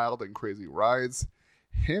some wild and crazy rides.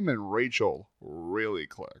 Him and Rachel really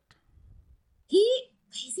clicked. He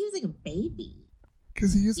seems like a baby.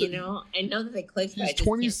 Because he is, I know that they clicked. He's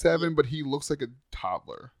 27, but he looks like a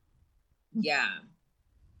toddler. Yeah.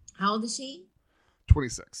 How old is she?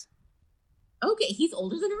 26. Okay, he's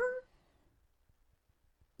older than her?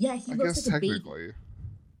 Yeah, he looks like a baby. Technically.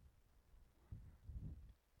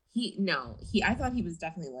 I thought he was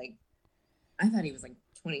definitely I thought he was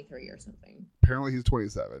 23 or something. Apparently he's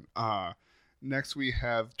 27. Next we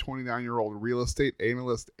have 29-year-old real estate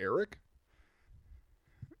analyst Eric.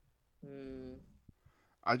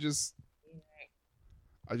 I just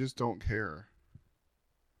don't care.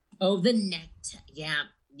 Oh, the necktie. Yeah.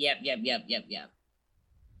 Yep.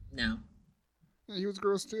 No. Yeah, he was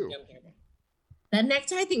gross too. That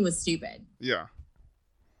necktie thing was stupid. Yeah.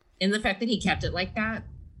 And the fact that he kept it like that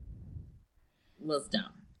was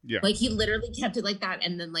dumb. Yeah. He literally kept it like that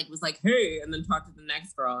and then was like, hey, and then talked to the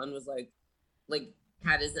next girl and was like,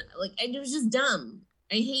 how does it, and it was just dumb.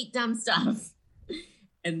 I hate dumb stuff.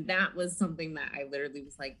 And that was something that I literally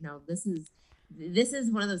was like, no, this is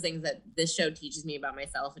one of those things that this show teaches me about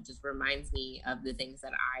myself. It just reminds me of the things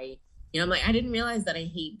that I You know, I'm like, I didn't realize that I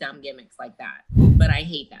hate dumb gimmicks like that, but I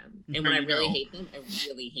hate them. And when I really hate them, I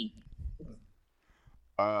really hate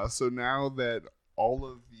them. So now that all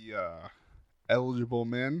of the eligible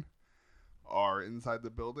men are inside the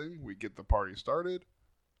building, we get the party started.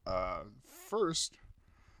 First,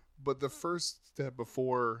 but the first step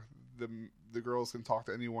before the girls can talk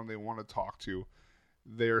to anyone they want to talk to,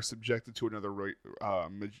 they are subjected to another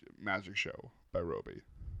magic show by Roby.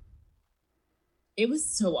 It was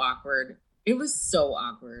so awkward. It was so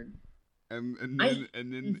awkward. And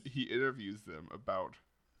then he interviews them about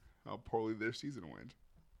how poorly their season went.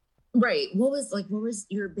 Right. What was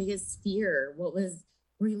your biggest fear? What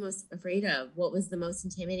were you most afraid of? What was the most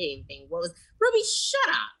intimidating thing? What was Roby? Shut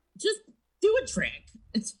up. Just do a trick.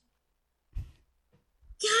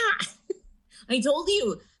 God, I told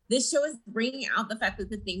you this show is bringing out the fact that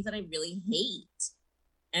the things that I really hate,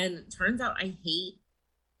 and it turns out I hate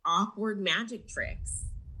awkward magic tricks.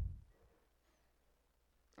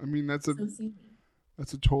 I mean, that's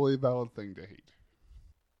a totally valid thing to hate.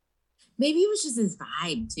 Maybe it was just his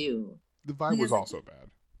vibe too. The vibe was also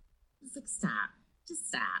bad. It's like, stop, just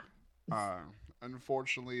stop.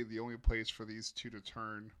 Unfortunately, the only place for these two to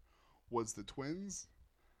turn was the twins.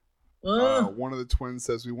 One of the twins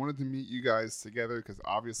says, "We wanted to meet you guys together because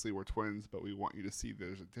obviously we're twins, but we want you to see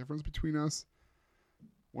there's a difference between us."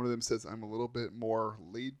 One of them says, "I'm a little bit more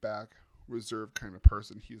laid back, reserved kind of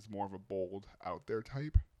person. He's more of a bold, out there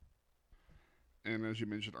type." And as you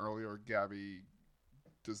mentioned earlier, Gabby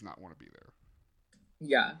does not want to be there.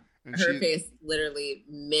 Yeah. And her face literally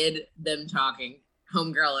mid them talking.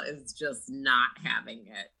 Homegirl is just not having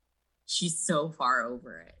it. She's so far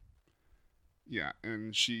over it. Yeah,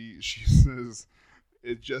 and she says,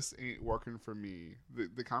 "It just ain't working for me."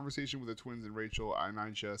 The conversation with the twins and Rachel, and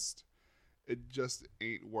it just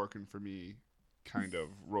ain't working for me, kind of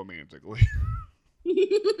romantically.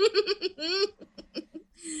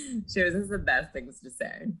 Shows us the best things to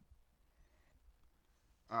say.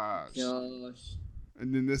 Gosh.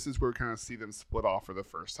 And then this is where we kind of see them split off for the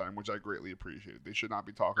first time, which I greatly appreciated. They should not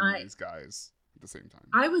be talking to these guys at the same time.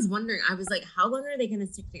 I was wondering, I was like, how long are they going to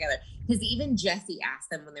stick together? Because even Jesse asked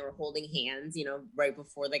them when they were holding hands, you know, right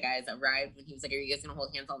before the guys arrived, when he was like, "Are you guys going to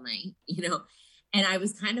hold hands all night?" You know, and I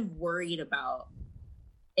was kind of worried about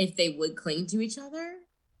if they would cling to each other.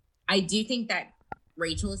 I do think that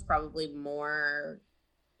Rachel is probably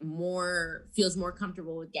feels more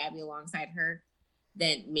comfortable with Gabby alongside her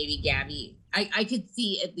than maybe Gabby. I could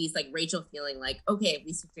see at least like Rachel feeling like, okay, if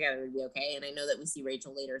we stick together, it'd be okay. And I know that we see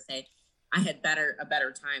Rachel later say, "I had a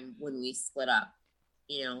better time when we split up,"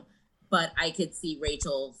 you know, but I could see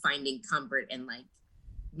Rachel finding comfort and like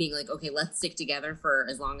being like, okay, let's stick together for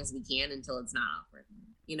as long as we can until it's not awkward.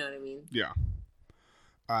 You know what I mean? Yeah.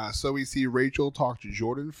 So we see Rachel talk to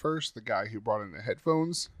Jordan first, the guy who brought in the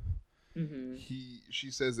headphones. Mm-hmm.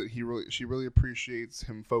 She says that she really appreciates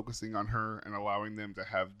him focusing on her and allowing them to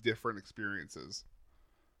have different experiences,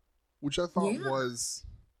 which I thought was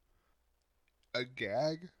a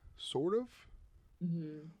gag, sort of,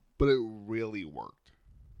 but it really worked.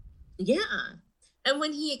 Yeah, and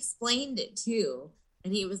when he explained it too,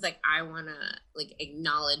 and he was like, "I want to like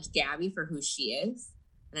acknowledge Gabby for who she is,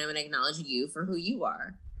 and I'm going to acknowledge you for who you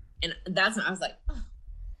are," and that's when I was like, "Oh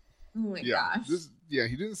my gosh." He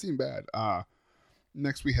didn't seem bad.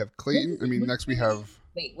 Next we have Clayton. Next we have...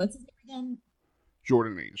 Wait, what's his name again?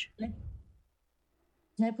 Jordan Age. Did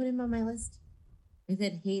I put him on my list? I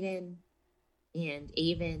said Hayden and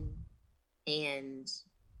Avon and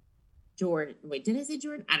Jordan. Wait, did I say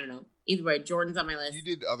Jordan? I don't know. Either way, Jordan's on my list. You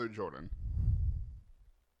did other Jordan.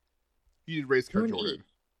 You did race car Jordan.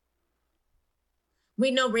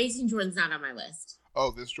 Wait, no, racing Jordan's not on my list.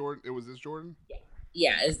 Oh, this Jordan? It was this Jordan? Yeah.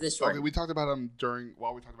 Yeah, is this Jordan? Okay, we talked about him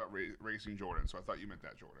while we talked about racing Jordan, so I thought you meant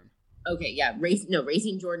that Jordan. Okay, yeah,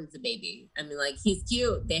 racing Jordan's a baby. I mean, like, he's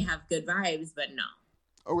cute. They have good vibes, but no.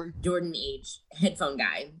 Okay. Jordan Age, headphone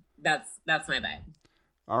guy. That's my vibe.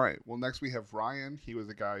 All right. Well, next we have Ryan. He was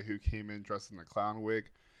a guy who came in dressed in a clown wig.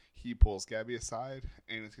 He pulls Gabby aside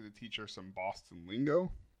and is going to teach her some Boston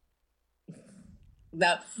lingo.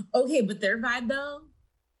 Okay, but their vibe though,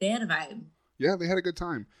 they had a vibe. Yeah, they had a good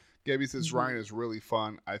time. Gabby says Ryan is really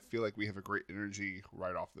fun. I feel like we have a great energy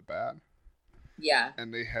right off the bat. Yeah,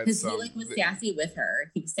 and they had because he was sassy with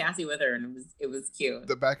her. He was sassy with her, and it was cute.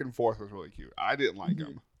 The back and forth was really cute. I didn't like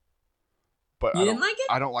him, but you didn't like it.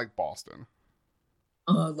 I don't like Boston.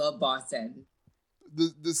 Oh, I love Boston.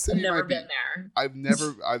 The city. I've never been there.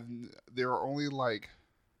 There are only like.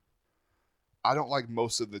 I don't like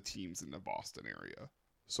most of the teams in the Boston area,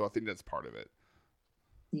 so I think that's part of it.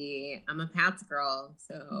 Yeah, I'm a Pats girl,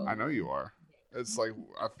 so I know you are. It's like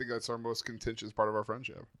I think that's our most contentious part of our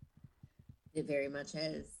friendship. It very much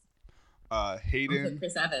is. Hayden. Also,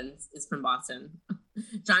 Chris Evans is from Boston.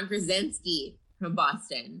 John Krasinski from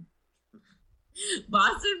Boston.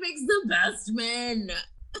 Boston makes the best men.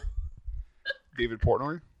 David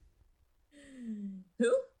Portnoy.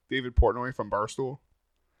 Who? David Portnoy from Barstool.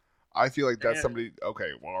 I feel like that's somebody.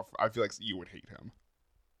 Okay, well, I feel like you would hate him.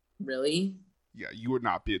 Really? Yeah, you would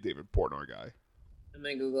not be a David Portnoy guy. I'm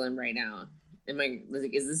gonna Google him right now.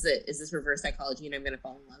 Is this reverse psychology and I'm gonna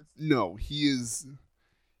fall in love? No, he is.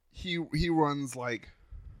 He runs like.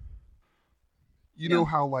 You know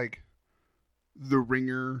how like, The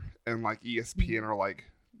Ringer and like ESPN are like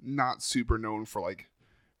not super known for like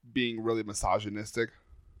being really misogynistic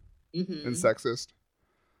and sexist.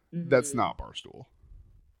 Mm-hmm. That's not Barstool.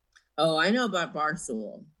 Oh, I know about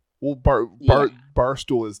Barstool. Well,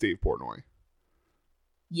 Barstool is Dave Portnoy.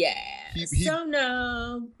 Yeah. So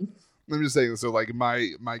no. I'm just saying. So like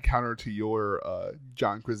my counter to your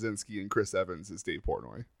John Krasinski and Chris Evans is Dave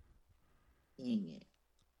Portnoy. Dang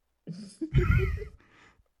it.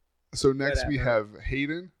 So next we have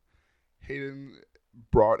Hayden. Hayden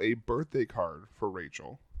brought a birthday card for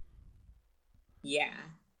Rachel. Yeah.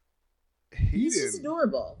 Hayden, he's just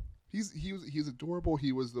adorable. He's adorable.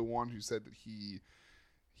 He was the one who said that he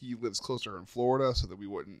lives closer in Florida, so that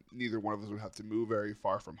neither one of us would have to move very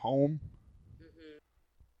far from home.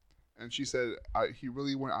 Mm-hmm. And she said he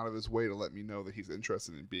really went out of his way to let me know that he's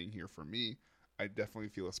interested in being here for me. I definitely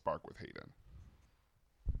feel a spark with Hayden.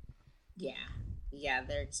 Yeah,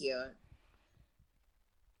 they're cute.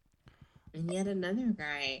 And yet another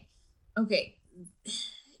guy. Okay,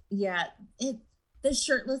 yeah, the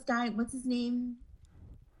shirtless guy. What's his name?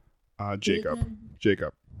 Jacob.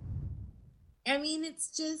 I mean,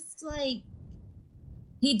 it's just like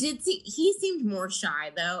he seemed more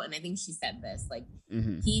shy though, and I think she said this. Like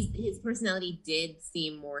his personality did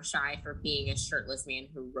seem more shy for being a shirtless man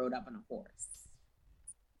who rode up on a horse.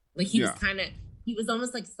 Like he was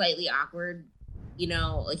almost like slightly awkward, you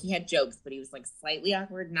know, like he had jokes, but he was like slightly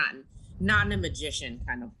awkward, not in a magician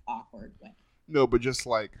kind of awkward way. No, but just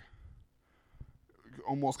like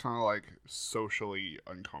almost kind of like socially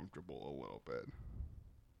uncomfortable a little bit.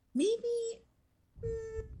 Maybe.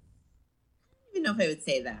 I don't even know if I would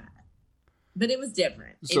say that. But it was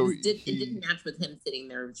different. So it didn't match with him sitting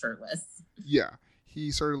there shirtless. Yeah.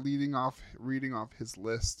 He started reading off his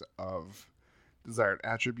list of desired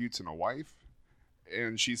attributes in a wife.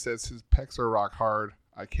 And she says his pecs are rock hard.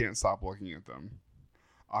 I can't stop looking at them.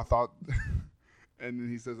 I thought... and then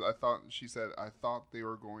he says, she said, I thought they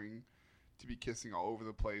were going to be kissing all over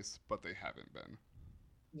the place, but they haven't been.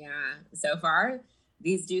 Yeah. So far,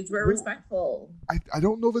 these dudes were respectful. I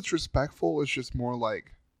don't know if it's respectful. It's just more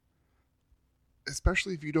like...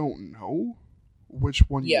 Especially if you don't know which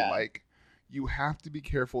one you like, you have to be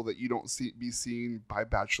careful that you don't be seen by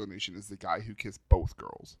Bachelor Nation as the guy who kissed both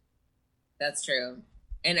girls. That's true.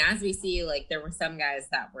 And as we see, like, there were some guys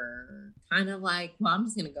that were kind of like, well, I'm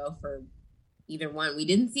just going to go for either one. We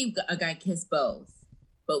didn't see a guy kiss both,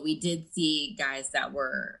 but we did see guys that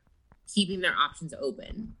were keeping their options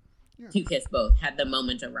open to kiss both, had the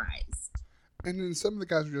moment arise. And then some of the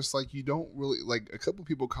guys were just like, you don't really, like, a couple of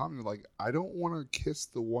people commented, like, I don't want to kiss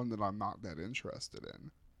the one that I'm not that interested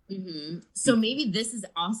in. Mm-hmm. So maybe this is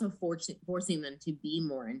also forcing them to be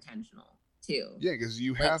more intentional, too. Yeah, because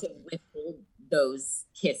you have to withhold those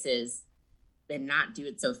kisses and not do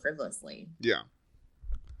it so frivolously. Yeah.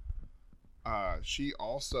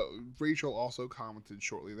 Rachel also commented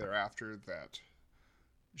shortly thereafter that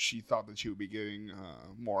she thought that she would be getting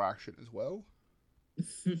more action as well.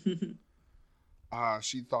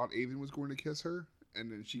 She thought Aven was going to kiss her,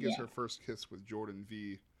 and then she gets her first kiss with Jordan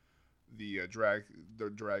V, the drag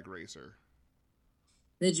racer.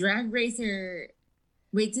 The drag racer.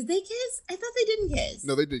 Wait, did they kiss? I thought they didn't kiss.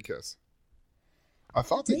 No, they did kiss. I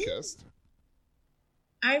thought they kissed.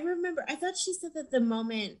 I remember. I thought she said that the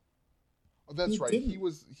moment. Oh, that's right. Didn't. He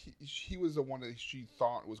was the one that she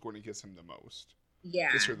thought was going to kiss him the most.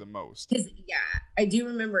 Yeah. Kiss her the most. Because I do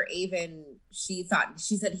remember Aven. She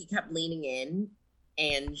said he kept leaning in,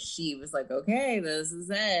 and she was like, "Okay, this is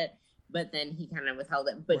it." But then he kind of withheld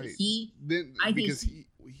it. But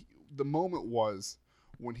the moment was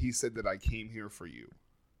when he said that I came here for you.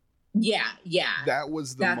 Yeah. That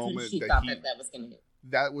was the moment when she thought that was going to do.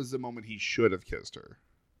 That was the moment he should have kissed her.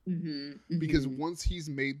 Mm-hmm. Because once he's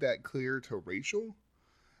made that clear to Rachel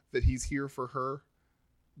that he's here for her,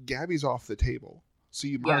 Gabby's off the table. So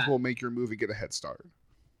you might as well make your move and get a head start.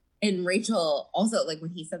 And Rachel also, like,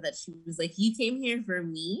 when he said that, she was like, "You came here for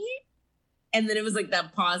me?" And then it was like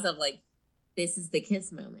that pause of like, this is the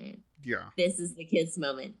kiss moment. Yeah. This is the kiss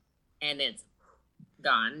moment. And it's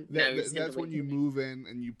gone. That's when you move in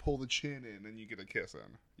and you pull the chin in and you get a kiss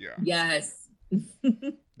in. Yeah. Yes.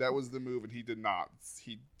 That was the move, and he did not.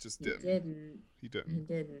 He just didn't. He didn't.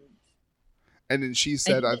 And then she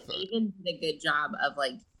said, "I even did a good job of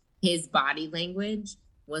like his body language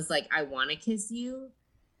was like, I want to kiss you.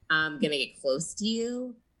 I'm gonna get close to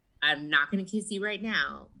you. I'm not gonna kiss you right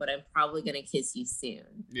now, but I'm probably gonna kiss you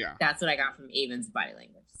soon." Yeah, that's what I got from Avon's body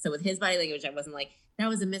language. So with his body language, I wasn't like, that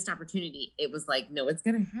was a missed opportunity. It was like, no, it's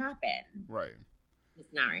gonna happen. Right.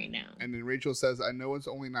 It's not right now. And then Rachel says, "I know it's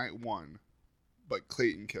only night one, but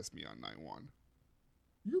Clayton kissed me on night one."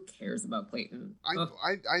 Who cares about Clayton?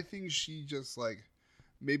 I think she just like,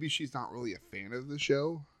 maybe she's not really a fan of the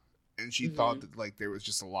show, and she thought that like there was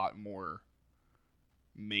just a lot more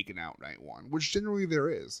making out night one, which generally there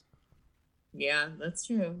is. Yeah, that's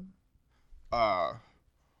true.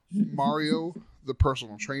 Mario, the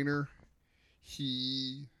personal trainer,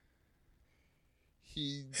 he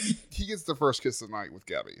gets the first kiss of the night with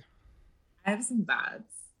Gabby. I have some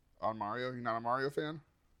thoughts on Mario. You're not a Mario fan?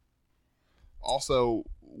 Also,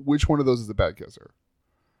 which one of those is the bad kisser?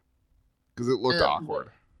 Because it looked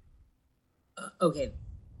awkward. Okay.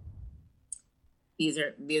 These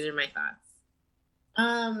are my thoughts.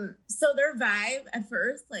 So their vibe at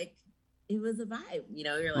first, like, it was a vibe. You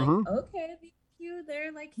know, you're like, okay, thank you.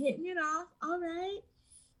 They're like hitting it off. All right.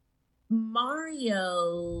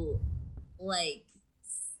 Mario, like,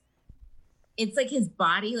 it's like his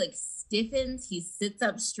body like stiffens. He sits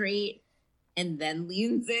up straight and then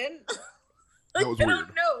leans in. Like,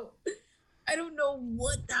 I don't know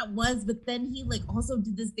what that was, but then he like also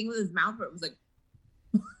did this thing with his mouth where it was like,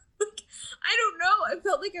 I don't know. I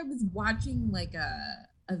felt like I was watching like a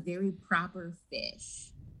very proper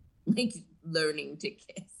fish, like learning to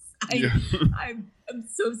kiss. I'm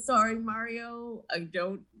so sorry, Mario. I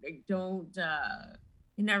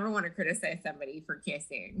never want to criticize somebody for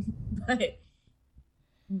kissing,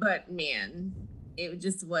 but man, it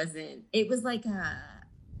just wasn't. It was like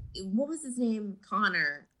what was his name?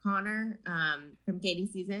 Connor from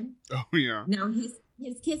Katie's season. Oh yeah. Now his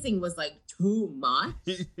kissing was like too much,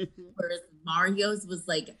 whereas Mario's was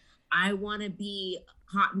like, I want to be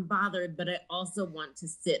hot and bothered, but I also want to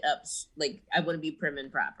sit up. Like, I want to be prim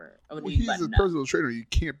and proper. He's a personal trainer. You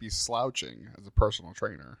can't be slouching as a personal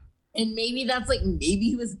trainer. And maybe that's like, maybe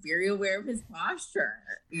he was very aware of his posture,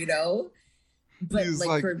 you know? But he's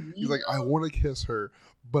like for me, he's like, I want to kiss her,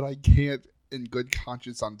 but I can't in good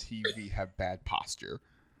conscience on TV have bad posture.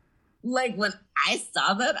 Like when I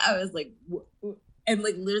saw that, I was like, and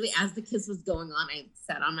like literally as the kiss was going on, I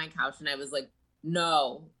sat on my couch and I was like,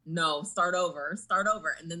 no, start over.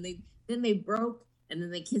 And then they broke and then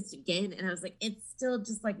they kissed again. And I was like, it's still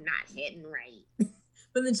just like not hitting right.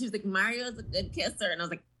 But then she was like, Mario's a good kisser. And I was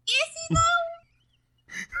like, is he though?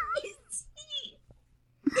 Is he?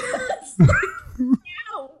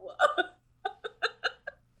 No.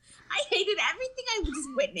 I hated everything I just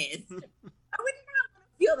witnessed. I would not want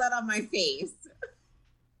to feel that on my face.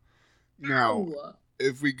 Now,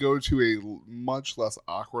 if we go to a much less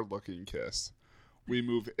awkward looking kiss, we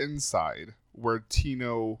move inside where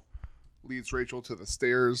Tino leads Rachel to the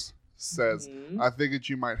stairs, says, I figured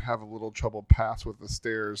you might have a little trouble pass with the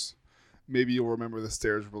stairs. Maybe you'll remember the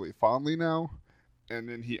stairs really fondly now. And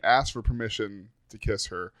then he asked for permission to kiss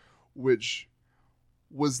her, which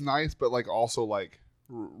was nice, but like also like,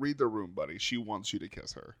 read the room, buddy. She wants you to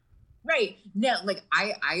kiss her. Right. No, like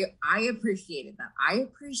I appreciated that. I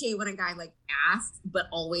appreciate when a guy like asks, but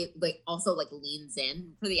always like also like leans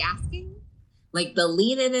in for the asking. Like the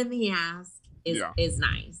lean in and the ask is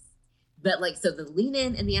nice. But like, so the lean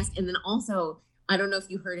in and the ask, and then also, I don't know if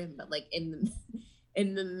you heard him, but like in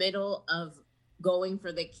the middle of going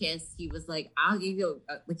for the kiss, he was like, I'll give you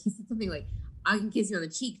like, he said something like, I can kiss you on the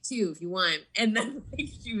cheek too if you want. And then like,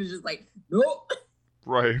 she was just like, nope.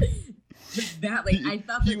 Right. That like I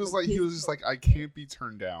thought he was just like, I can't be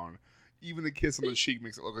turned down. Even a kiss on the cheek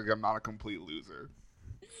makes it look like I'm not a complete loser.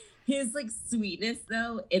 His like sweetness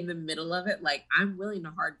though, in the middle of it, like, I'm willing to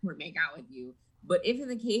hardcore make out with you, but if in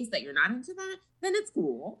the case that you're not into that, then it's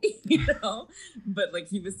cool, you know. But like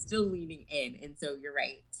he was still leaning in, and so you're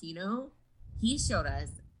right, Tino. He showed us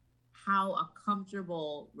how a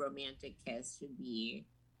comfortable romantic kiss should be.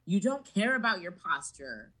 You don't care about your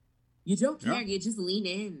posture. You don't care. Yeah. You just lean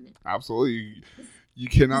in. Absolutely. You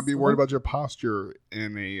cannot be worried about your posture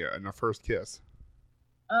in a first kiss.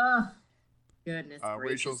 Goodness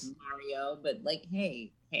gracious, Mario. But like,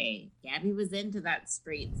 hey, Gabby was into that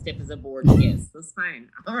straight, stiff as a board kiss. That's fine.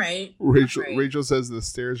 All right. Rachel says the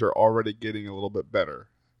stairs are already getting a little bit better.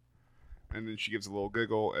 And then she gives a little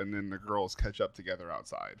giggle, and then the girls catch up together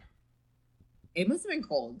outside. It must have been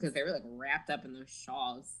cold because they were like wrapped up in those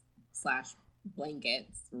shawls /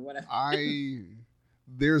 blankets or whatever.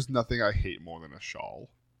 There's nothing I hate more than a shawl.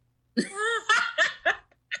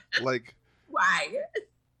 Like, why?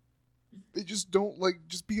 They just don't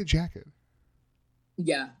just be a jacket.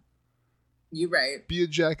 Yeah. You're right. Be a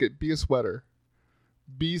jacket, be a sweater.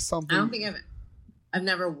 Be something. I don't think I've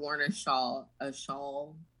never worn a shawl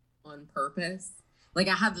on purpose. Like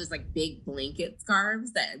I have those like big blanket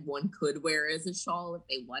scarves that one could wear as a shawl if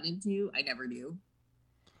they wanted to. I never do.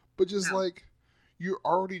 But just you're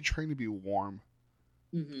already trying to be warm.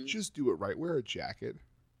 Mm-hmm. Just do it right. Wear a jacket.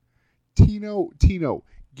 Tino,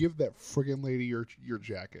 give that friggin' lady your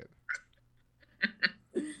jacket.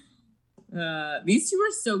 These two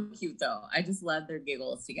are so cute though. I just love their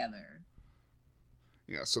giggles together.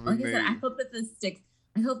 Yeah, so then I hope that this sticks.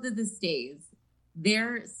 I hope that this stays.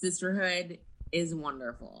 Their sisterhood is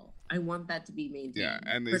wonderful. I want that to be maintained. Yeah,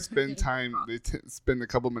 and they spend time. They spend a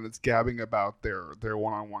couple minutes gabbing about their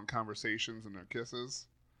one-on-one conversations and their kisses.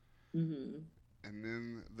 Mm-hmm. And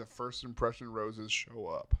then the first impression roses show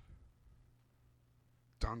up.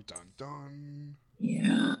 Dun dun dun.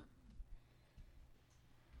 Yeah.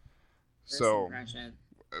 So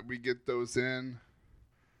we get those in.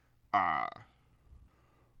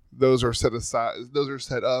 Those are set aside. Those are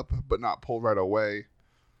set up, but not pulled right away.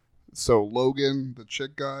 So Logan, the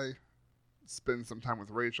chick guy, spends some time with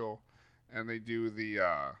Rachel, and they do the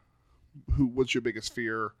what's your biggest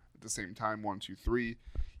fear at the same time? 1, 2, 3.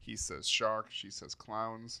 He says shark. She says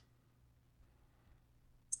clowns.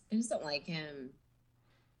 I just don't like him.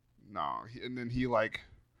 No, and then he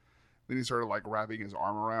started wrapping his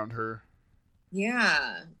arm around her.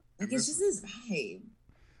 Yeah, it's just his vibe.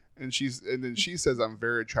 And then she says, "I'm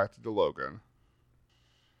very attracted to Logan."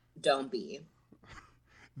 Don't be.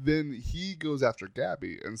 Then he goes after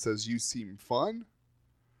Gabby and says, "You seem fun."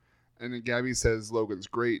 And then Gabby says, "Logan's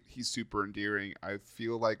great. He's super endearing. I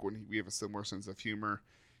feel like when we have a similar sense of humor,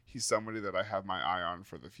 he's somebody that I have my eye on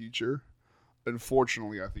for the future.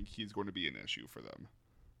 Unfortunately, I think he's going to be an issue for them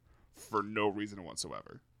for no reason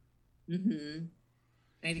whatsoever." Mm-hmm.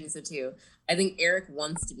 I think so too. I think Eric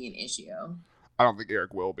wants to be an issue. I don't think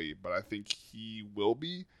Eric will be, but I think he will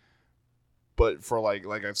be. But for like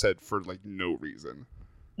I've said, for no reason.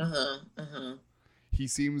 He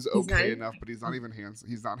seems okay enough, but he's not even handsome.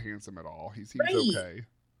 He's not handsome at all. He seems okay.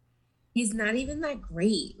 He's not even that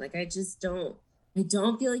great. I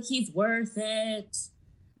don't feel like he's worth it.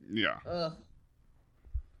 Yeah. Ugh.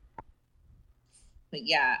 But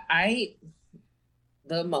yeah,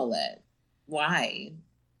 the mullet. Why?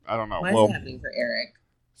 I don't know. Why is it happening for Eric?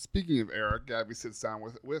 Speaking of Eric, Gabby sits down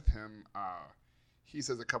with him. He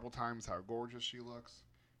says a couple times how gorgeous she looks.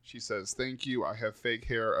 She says, "Thank you. I have fake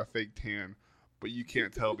hair, a fake tan, but you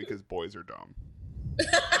can't tell because boys are dumb."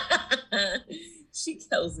 She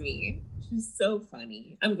kills me. She's so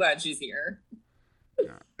funny. I'm glad she's here.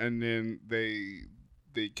 Yeah. And then they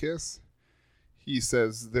kiss. He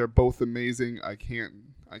says, "They're both amazing. I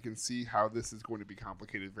can see how this is going to be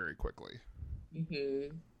complicated very quickly."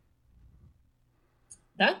 Mm-hmm.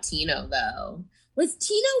 That Tino though, was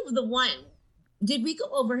Tino the one? Did we go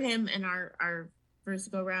over him in our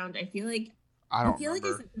first go round? I feel like I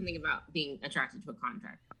said something about being attracted to a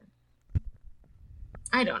contractor.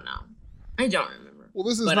 I don't know. I don't remember. Well,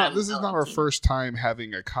 this is not our first time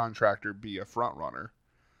having a contractor be a front runner.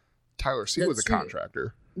 Tyler C was a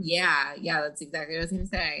contractor. Yeah, that's exactly what I was going to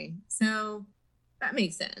say. So that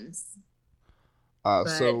makes sense.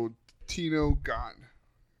 So Tino got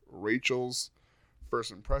Rachel's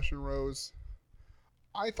first impression rose.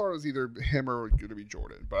 I thought it was either him or going to be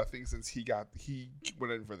Jordan, but I think since he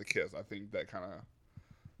went in for the kiss, I think that kind of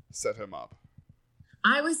set him up.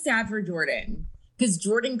 I was sad for Jordan because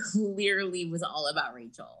Jordan clearly was all about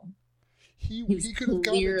Rachel. He could have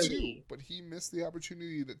gotten it too, but he missed the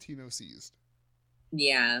opportunity that Tino seized.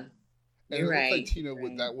 Yeah, and it looked like Tino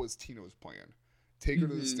that was Tino's plan. Take her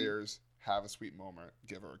to the stairs, have a sweet moment,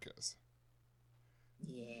 give her a kiss.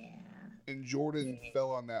 Yeah. And Jordan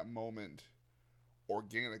fell on that moment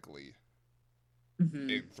organically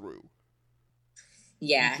and through.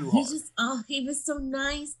 Yeah, he was so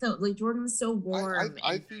nice though. Jordan was so warm.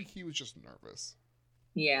 I think he was just nervous.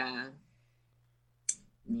 Yeah,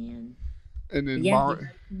 man. And then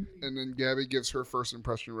and then Gabby gives her first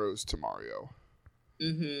impression rose to Mario.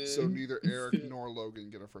 Mm-hmm. So neither Eric nor Logan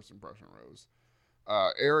get a first impression rose.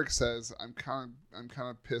 Eric says, "I'm kind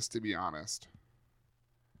of pissed, to be honest."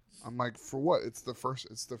 I'm like, for what? It's the first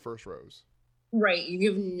rose. Right.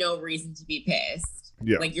 You have no reason to be pissed.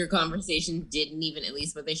 Yeah. Your conversation didn't even, at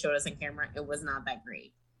least what they showed us on camera, it was not that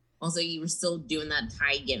great. Also, you were still doing that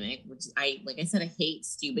tie gimmick, which I said, I hate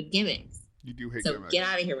stupid gimmicks. You do hate so gimmicks. Get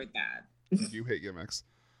out of here with that. You do hate gimmicks.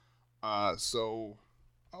 Oh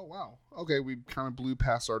wow. Okay, we kind of blew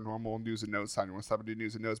past our normal news and notes time. You want to stop and do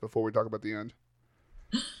news and notes before we talk about the end?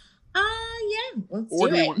 Yeah. Let's do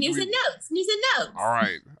it. News and notes. All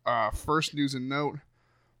right. First news and note.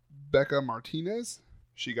 Becca Martinez.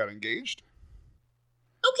 She got engaged.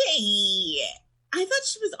 Okay. I thought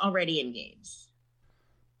she was already engaged.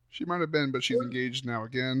 She might have been, but she's engaged now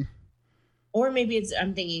again. Or maybe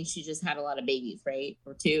I'm thinking she just had a lot of babies, right?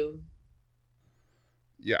 Or two.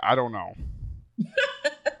 Yeah, I don't know.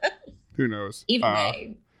 Who knows? Either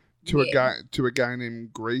way. To a guy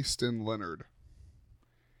named Grayston Leonard.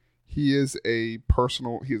 He is a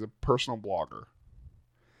personal blogger.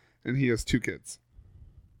 And he has 2 kids.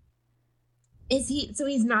 Is he? So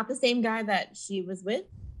he's not the same guy that she was with?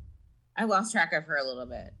 I lost track of her a little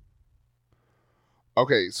bit.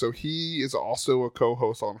 Okay, so he is also a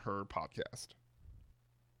co-host on her podcast.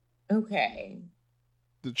 Okay.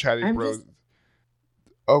 The Chatty Bros.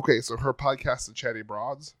 Okay, so her podcast, The Chatty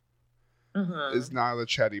Broads, is now The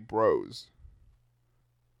Chatty Bros.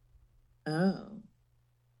 Oh.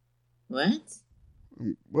 What?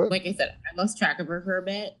 What? Like I said, I lost track of her for a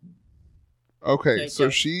bit. Okay, so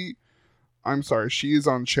she is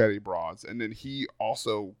on Chatty Broads, and then he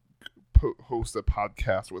also hosts a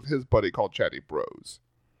podcast with his buddy called Chatty Bros.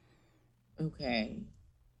 Okay.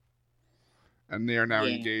 And they are now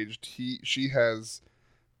engaged. She has,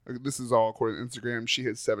 this is all according to Instagram, she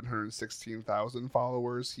has 716,000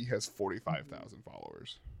 followers. He has 45,000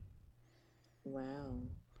 followers.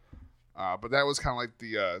 Wow. But that was kind of like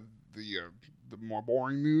the more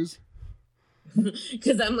boring news.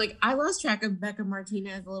 Because I'm like, I lost track of Becca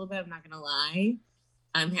Martinez a little bit. I'm not gonna lie.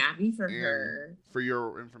 I'm happy for her. For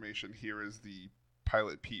your information, here is the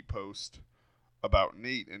Pilot Pete post about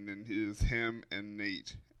Nate, and then it is him and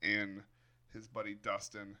Nate and his buddy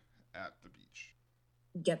Dustin at the beach.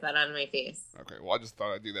 Get that out of my face. Okay, well, I just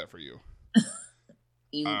thought I'd do that for you.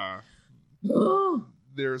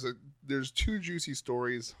 There's 2 juicy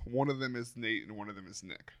stories. One of them is Nate, and one of them is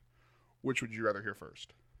Nick. Which would you rather hear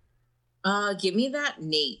first? Give me that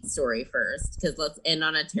Nate story first, because let's end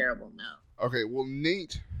on a terrible note. Okay, well,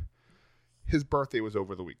 Nate, his birthday was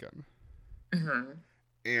over the weekend.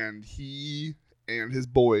 And he and his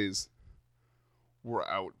boys were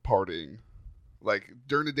out partying, like,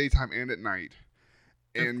 during the daytime and at night.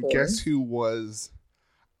 And guess who was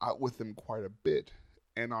out with them quite a bit?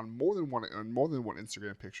 And on more than one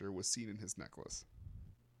Instagram picture was seen in his necklace.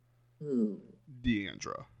 Who?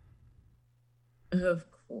 Deandra. Of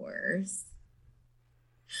course.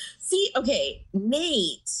 See, okay,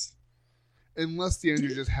 Nate. Unless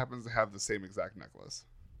Deandra just happens to have the same exact necklace.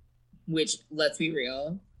 Which, let's be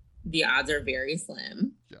real, the odds are very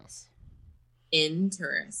slim. Yes.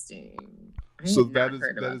 Interesting. So that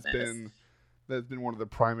has been one of the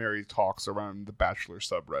primary talks around the Bachelor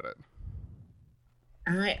subreddit.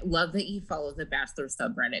 I love that you follow the Bachelor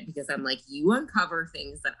subreddit, because I'm like, you uncover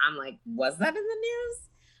things that I'm like, was that in the news?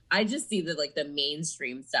 I just see the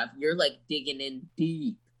mainstream stuff. You're like digging in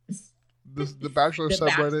deep. The Bachelor subreddit.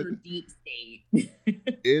 Bachelor deep state.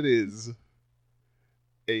 It is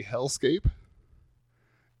a hellscape.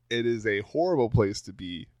 It is a horrible place to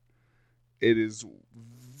be. It is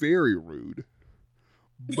very rude.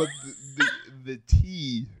 But the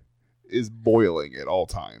tea is boiling at all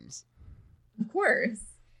times. Of course.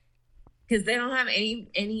 Because they don't have any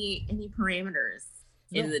parameters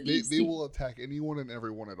in the deep they will attack anyone and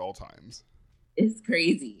everyone at all times. It's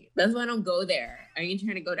crazy. That's why I don't go there. I ain't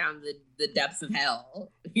trying to go down the depths of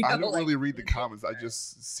hell. I don't really read the comments. I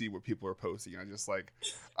just see what people are posting.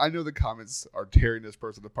 I know the comments are tearing this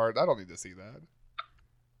person apart. I don't need to see that.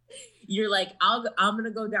 You're like, I'm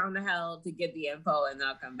gonna go down to hell to get the info, and then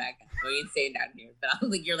I'll come back. I ain't staying down here.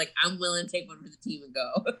 But you're like, I'm willing to take one for the team and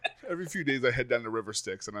go. Every few days, I head down to River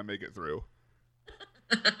Styx and I make it through.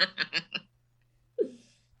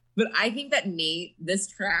 But I think that Nate, this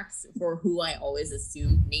tracks for who I always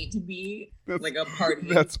assumed Nate to be, like a party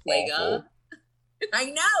plaga.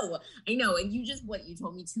 I know. And you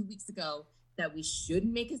told me 2 weeks ago that we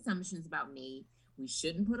shouldn't make assumptions about Nate. We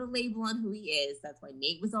shouldn't put a label on who he is. That's why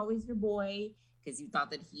Nate was always your boy, because you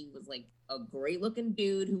thought that he was like a great looking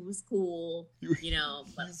dude who was cool,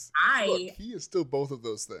 But he is still both of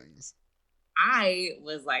those things. I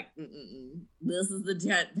was like, this is the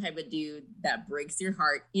type of dude that breaks your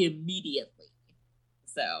heart immediately.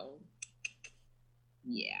 So,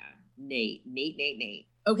 yeah, Nate.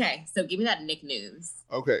 Okay, so give me that Nick news.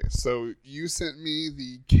 Okay, so you sent me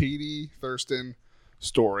the Katie Thurston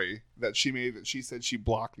story that she made, that she said she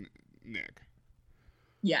blocked Nick.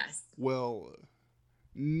 Yes. Well,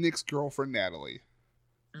 Nick's girlfriend Natalie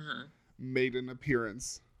made an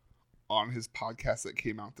appearance on his podcast that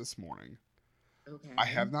came out this morning. Okay. I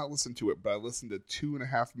have not listened to it, but I listened to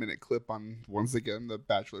 2.5 minute clip on, once again, the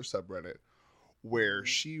Bachelor subreddit, where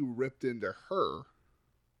she ripped into her.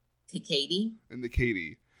 To Katie? Into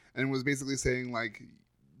Katie. And was basically saying, like,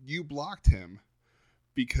 you blocked him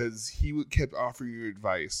because he kept offering you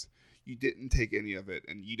advice. You didn't take any of it,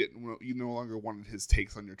 and you no longer wanted his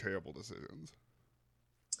takes on your terrible decisions.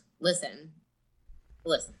 Listen.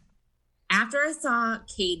 After I saw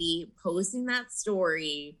Katie posting that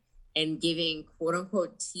story and giving quote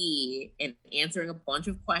unquote tea and answering a bunch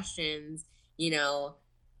of questions, you know,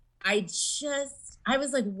 I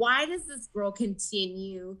was like, why does this girl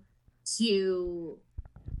continue to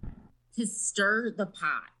stir the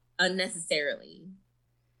pot unnecessarily?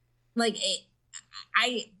 Like,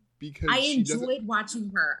 I enjoyed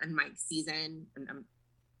watching her on Mike's season.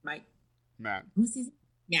 Matt. Who's season?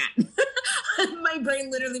 Matt. My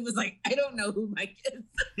brain literally was like, I don't know who Mike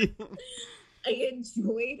is. I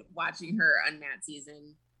enjoyed watching her on Matt's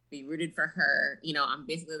season. We rooted for her. You know, I'm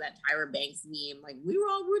basically that Tyra Banks meme. Like, we were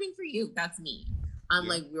all rooting for you. That's me.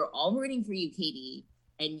 Like, we were all rooting for you, Katie.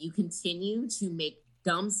 And you continue to make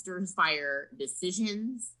dumpster fire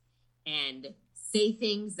decisions and say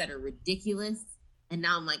things that are ridiculous. And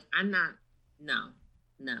now I'm like, no.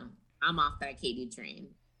 I'm off that Katie train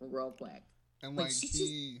real quick. And like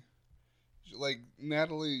like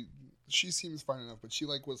Natalie, she seems fine enough, but she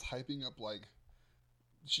like was hyping up, like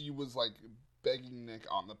she was like begging Nick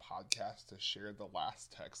on the podcast to share the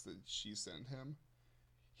last text that she sent him.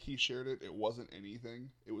 He shared it. It wasn't anything.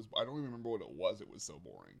 It was, I don't even remember what it was. It was so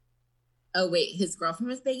boring. Oh wait, his girlfriend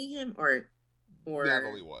was begging him, or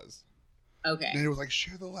Natalie was. Okay. And it was like,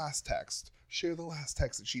 share the last text. Share the last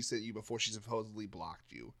text that she sent you before she supposedly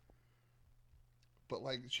blocked you. But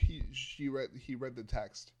like he read the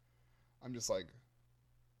text. I'm just like,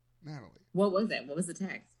 Natalie. What was it? What was the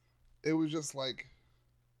text? It was just like,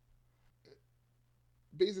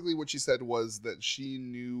 basically what she said was that she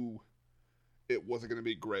knew it wasn't going to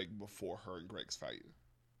be Greg before her and Greg's fight.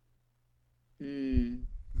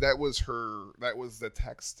 That was the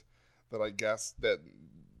text that I guess that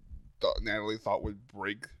Natalie thought would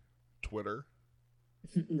break Twitter.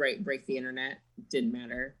 Right, break the internet. Didn't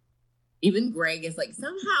matter. Even Greg is like,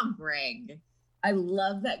 somehow Greg. I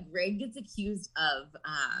love that Greg gets accused of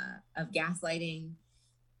gaslighting.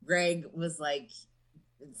 Greg was like,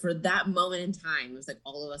 for that moment in time, it was like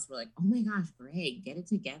all of us were like, oh my gosh, Greg, get it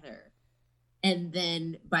together. And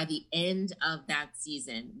then by the end of that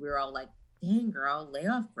season, we were all like, dang, girl, lay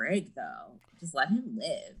off Greg, though. Just let him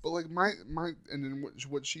live. But like my and then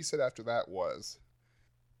what she said after that was,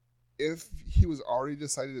 if he was already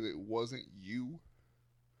decided that it wasn't you,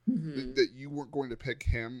 that you weren't going to pick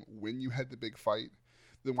him when you had the big fight,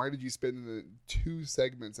 then why did you spend the 2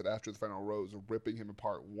 segments at After the Final Rose ripping him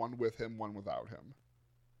apart, one with him, one without him?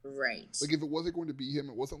 Right. Like, if it wasn't going to be him,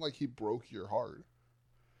 it wasn't like he broke your heart.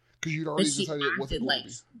 Because you'd already decided it wasn't going to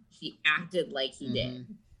be. She acted like he did.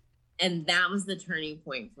 And that was the turning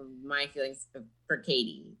point for my feelings for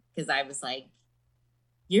Katie. Because I was like,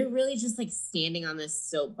 you're really just like standing on this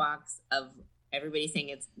soapbox of everybody saying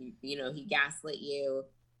it's, you know, he gaslit you.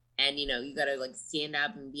 And, you know, you got to like stand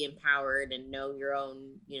up and be empowered and know your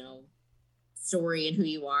own, you know, story and who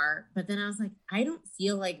you are. But then I was like, I don't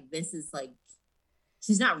feel like this is like,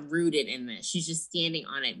 she's not rooted in this. She's just standing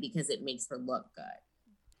on it because it makes her look good.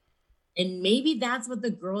 And maybe that's what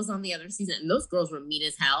the girls on the other season, and those girls were mean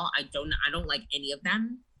as hell. I don't like any of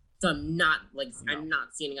them. So I'm not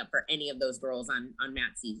standing up for any of those girls on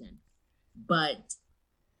Matt's season. But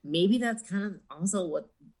maybe that's kind of also what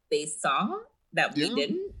they saw that we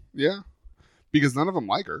didn't. Yeah. Because none of them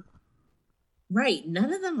like her. Right.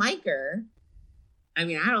 None of them like her. I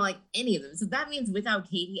mean, I don't like any of them. So that means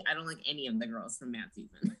without Katie, I don't like any of the girls from Matt's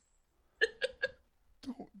season.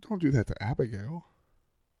 Don't do that to Abigail.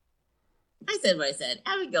 I said what I said.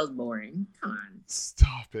 Abigail's boring. Come on.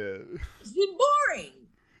 Stop it. She's boring.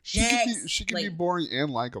 She can be boring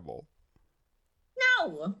and likable.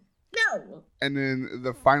 No. And then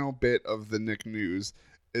the final bit of the Nick news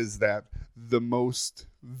is that the most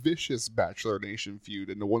vicious Bachelor Nation feud,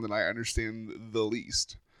 and the one that I understand the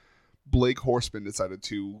least, Blake Horseman decided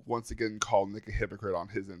to once again call Nick a hypocrite on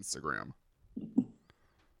his Instagram.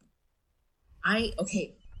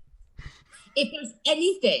 Okay. If there's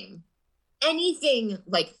anything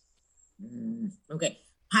like, okay,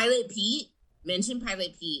 Pilot Pete, mention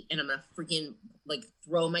Pilot Pete, and I'm gonna freaking like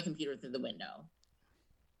throw my computer through the window.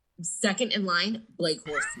 Second in line, Blake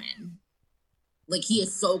Horseman. Like, he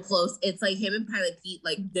is so close. It's like him and Pilot Pete,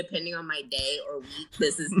 like, depending on my day or week,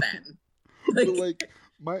 this is them. Like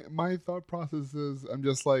my thought process is, I'm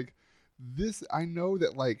just like, I know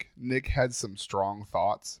that like Nick had some strong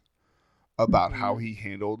thoughts about how he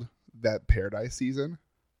handled that Paradise season.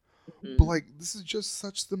 But like, this is just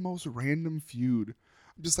such the most random feud.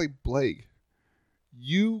 I'm just like, Blake,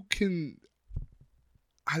 you can.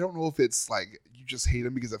 I don't know if it's like you just hate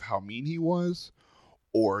him because of how mean he was,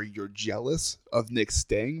 or you're jealous of Nick's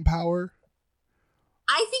staying power.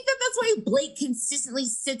 I think that that's why Blake consistently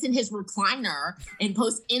sits in his recliner and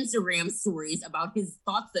posts Instagram stories about his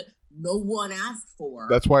thoughts that no one asked for.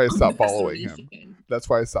 That's why I stopped following him. That's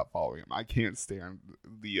why I stopped following him. I can't stand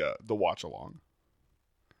the watch along.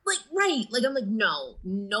 Like, right. Like, I'm like, no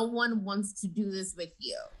one wants to do this with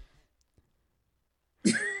you.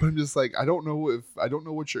 But I'm just like, I don't know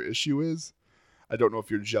what your issue is. I don't know if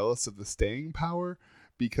you're jealous of the staying power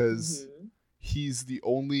because he's the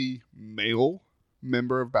only male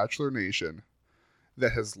member of Bachelor Nation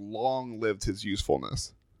that has long lived his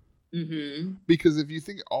usefulness. Because if you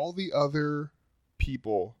think all the other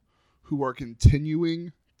people who are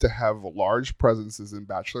continuing to have large presences in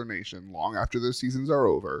Bachelor Nation long after their seasons are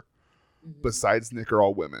over, besides Nick, are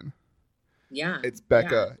all women. Yeah. It's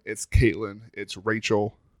Becca, it's Caitlyn, it's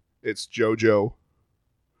Rachel, it's JoJo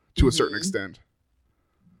to a certain extent.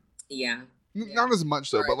 Yeah. Not as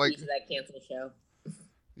much though, but like that cancel show.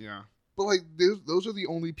 Yeah. But like those are the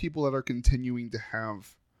only people that are continuing to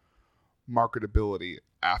have marketability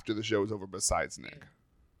after the show is over besides Nick.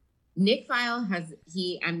 Nick Viall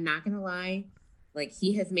I'm not gonna lie, like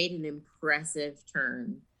he has made an impressive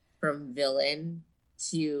turn from villain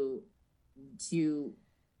to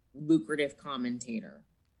lucrative commentator.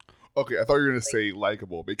 Okay, I thought you were gonna say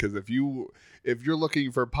likable, because if you're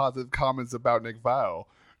looking for positive comments about Nick Viall,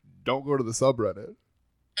 don't go to the subreddit.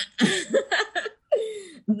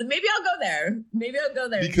 Maybe I'll go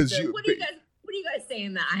there. Because what are you guys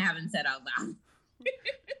saying that I haven't said out loud?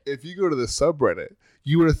 If you go to the subreddit,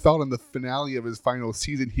 you would have thought in the finale of his final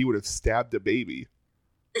season he would have stabbed a baby.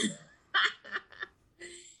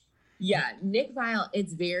 Yeah, Nick Viall,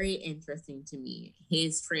 it's very interesting to me,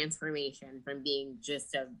 his transformation from being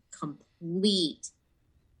just a complete,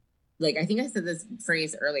 like, I think I said this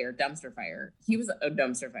phrase earlier, dumpster fire. He was a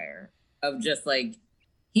dumpster fire of just like,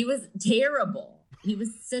 he was terrible. He was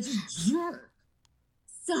such a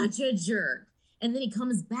jerk. And then he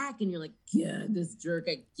comes back and you're like, yeah, this jerk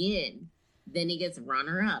again. Then he gets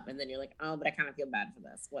runner up and then you're like, oh, but I kind of feel bad for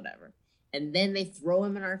this, whatever. And then they throw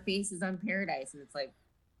him in our faces on Paradise and it's like,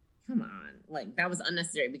 come on, like that was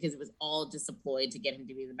unnecessary because it was all just a ploy to get him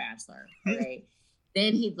to be the Bachelor, right?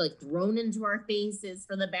 Then he's like thrown into our faces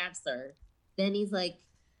for the Bachelor. Then he's like,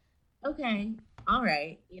 okay, all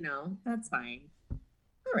right, that's fine.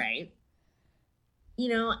 All right.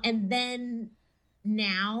 And then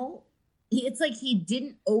now it's like he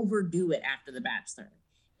didn't overdo it after the Bachelor.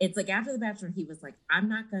 It's like after the Bachelor, he was like, I'm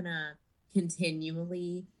not gonna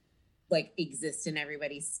continually like exist in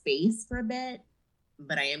everybody's space for a bit,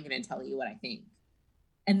 but I am going to tell you what I think.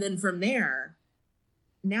 And then from there,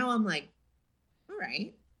 now I'm like, all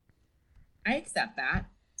right, I accept that.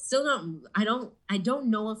 Still I don't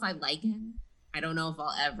know if I like him. I don't know if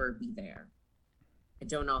I'll ever be there.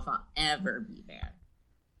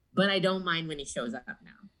 But I don't mind when he shows up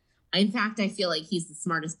now. In fact, I feel like he's the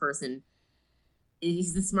smartest person.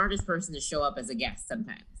 He's the smartest person to show up as a guest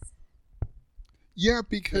sometimes. Yeah,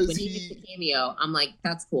 because like when he makes a cameo, I'm like,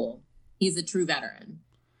 that's cool. He's a true veteran.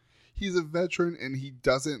 He's a veteran, and he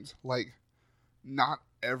doesn't, like, not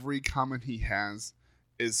every comment he has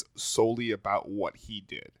is solely about what he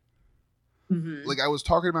did. Like, I was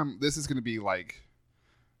talking about, this is going to be, like,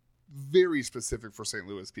 very specific for St.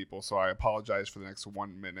 Louis people, so I apologize for the next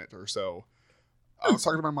 1 minute or so. I was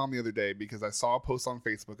talking to my mom the other day because I saw a post on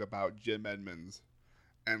Facebook about Jim Edmonds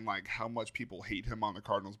and, like, how much people hate him on the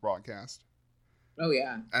Cardinals broadcast. Oh,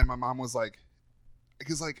 yeah. And my mom was like,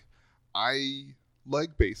 because, like, I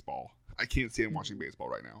like baseball. I can't stand watching baseball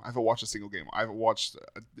right now. I haven't watched a single game. I haven't watched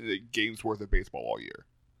a game's worth of baseball all year.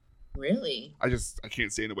 Really? I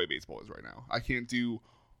can't stand the way baseball is right now. I can't do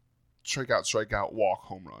strikeout, walk,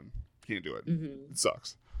 home run. Can't do it. It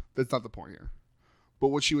sucks. That's not the point here. But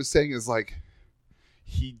what she was saying is, like,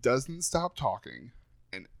 he doesn't stop talking,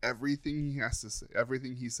 and everything he has to say,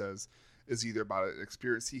 everything he says is either about an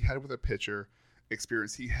experience he had with a pitcher,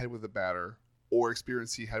 experience he had with a batter, or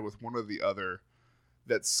experience he had with one or the other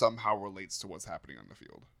that somehow relates to what's happening on the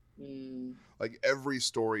field. Like, every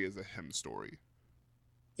story is a him story.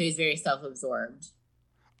 So he's very self-absorbed.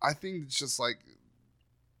 I think it's just like,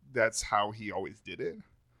 that's how he always did it.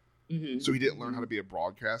 So he didn't learn how to be a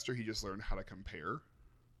broadcaster. He just learned how to compare.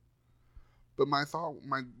 But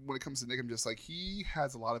when it comes to Nick, I'm just like, he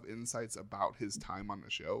has a lot of insights about his time on the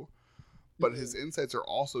show. But his insights are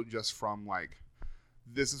also just from like,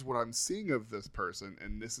 this is what I'm seeing of this person,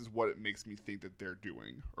 and this is what it makes me think that they're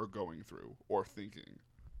doing or going through or thinking.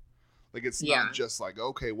 Like, it's not just like,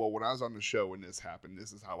 okay, well, when I was on the show and this happened,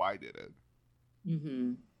 this is how I did it.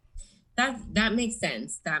 Mm-hmm. That makes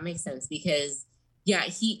sense. That makes sense because,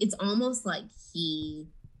 it's almost like he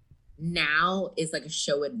now is like a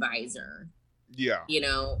show advisor. Yeah. You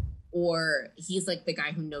know, or he's like the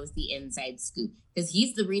guy who knows the inside scoop. Because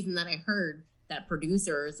he's the reason that I heard that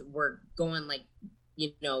producers were going like,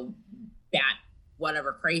 you know, bat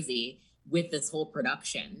whatever crazy with this whole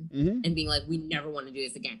production and being like, we never want to do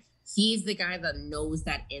this again. He's the guy that knows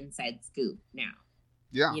that inside scoop now.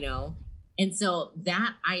 Yeah. You know? And so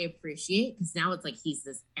that I appreciate because now it's like he's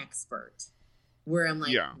this expert where I'm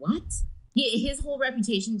like, what? His whole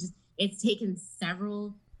reputation it's taken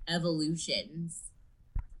several evolutions.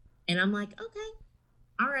 And I'm like, okay,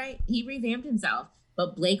 all right. He revamped himself.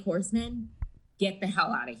 But Blake Horstmann, get the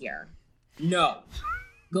hell out of here. No.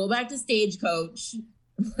 Go back to Stagecoach.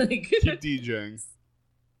 Like, keep DJing.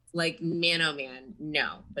 Like, man, oh man,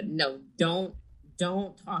 no. But no, don't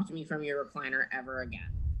talk to me from your recliner ever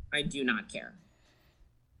again. I do not care.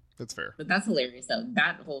 That's fair. But that's hilarious, though.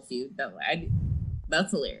 That whole feud,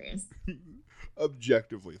 that's hilarious.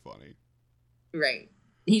 Objectively funny. Right.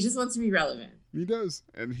 He just wants to be relevant. He does.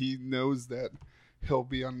 And he knows that he'll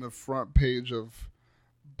be on the front page of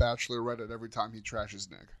Bachelor Reddit every time he trashes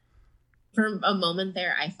Nick. For a moment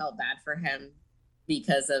there, I felt bad for him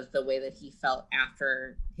because of the way that he felt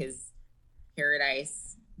after his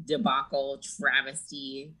Paradise debacle,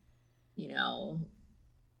 travesty. You know,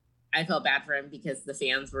 I felt bad for him because the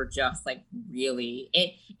fans were just like really,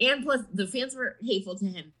 and plus the fans were hateful to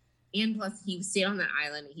him. And plus he stayed on that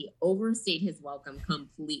island. He overstayed his welcome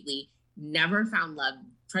completely. Never found love.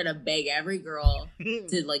 Tried to beg every girl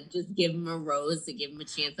to like just give him a rose, to give him a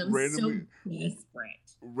chance. I'm so desperate.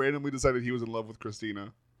 Randomly decided he was in love with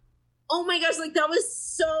Christina. Oh my gosh, like that was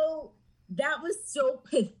so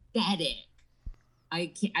pathetic.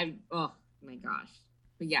 Oh my gosh.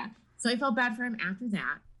 But yeah. So I felt bad for him after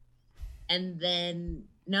that. And then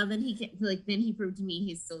he proved to me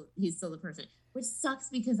he's still the person. Which sucks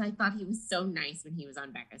because I thought he was so nice when he was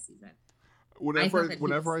on Becca's season. Whenever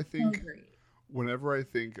I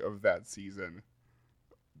think of that season,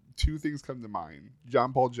 two things come to mind.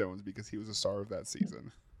 John Paul Jones, because he was a star of that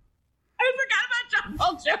season. I forgot about John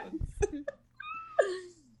Paul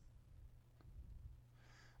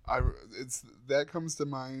Jones. That comes to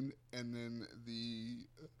mind, and then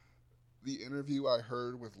the interview I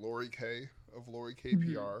heard with Lori K of Lori K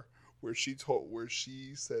PR, where she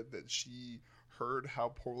said that she heard how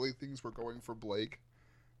poorly things were going for Blake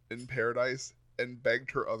in Paradise and begged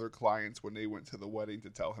her other clients when they went to the wedding to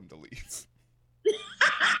tell him to leave.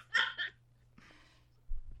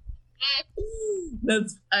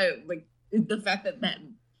 That's like the fact that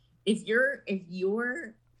if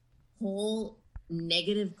your whole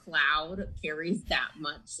negative cloud carries that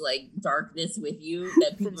much like darkness with you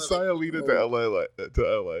that people from Sayulita to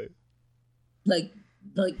LA.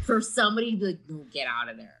 Like for somebody to be like, no, get out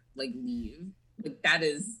of there, like leave. Like that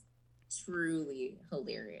is truly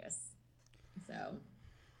hilarious.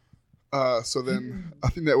 So then I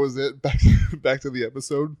think that was it. Back to the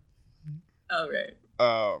episode. All right.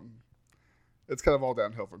 It's kind of all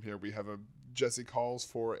downhill from here. We have Jesse calls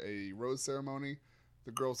for a rose ceremony.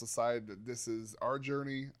 The girls decide that this is our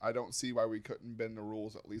journey. I don't see why we couldn't bend the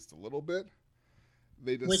rules at least a little bit.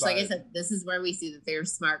 They decide, which, like I said, this is where we see that they're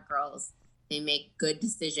smart girls. They make good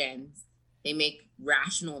decisions. They make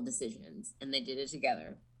rational decisions, and they did it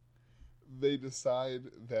together. They decide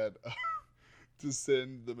that to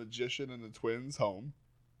send the magician and the twins home.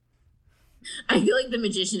 I feel like the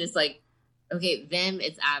magician is like, okay, them,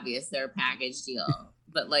 it's obvious they're a package deal.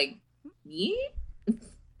 But like, me?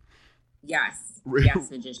 Yes,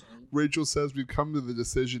 magician. Rachel says we've come to the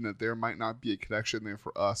decision that there might not be a connection there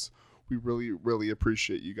for us. We really, really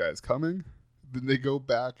appreciate you guys coming. Then they go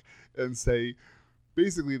back and say,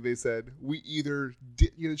 basically they said, we either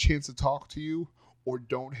didn't get a chance to talk to you or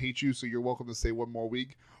don't hate you, so you're welcome to stay one more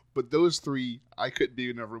week. But those three, I couldn't be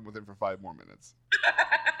in a room with them for 5 more minutes.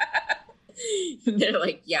 They're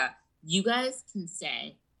like, yeah, you guys can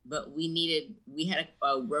stay, but we had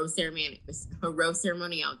a rose ceremony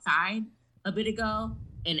outside a bit ago,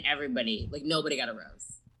 and everybody, like nobody got a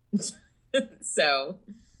rose. So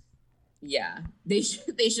yeah, they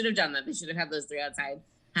should have done that. They should have had those 3 outside,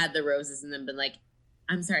 had the roses, and then been like,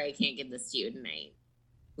 I'm sorry, I can't give this to you tonight.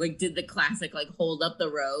 Like, did the classic, like, hold up the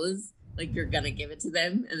rose, like you're gonna give it to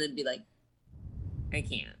them, and then be like, I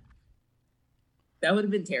can't. That would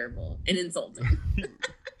have been terrible and insulting.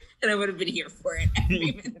 And I would have been here for it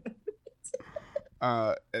every minute.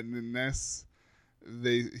 And then this,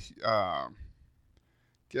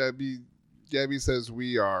 Gabby says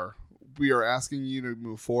we are asking you to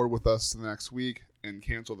move forward with us the next week and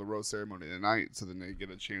cancel the rose ceremony tonight, so then they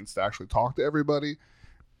get a chance to actually talk to everybody.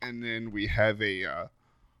 And then we have a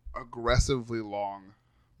aggressively long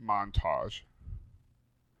montage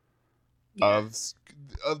of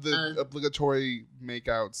the obligatory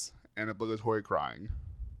makeouts and obligatory crying.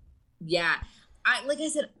 Yeah. Like I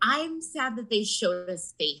said, I'm sad that they showed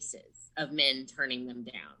us faces of men turning them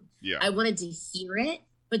down. Yeah. I wanted to hear it,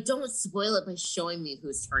 but don't spoil it by showing me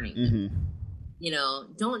who's turning them. You know,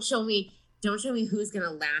 don't show me who's gonna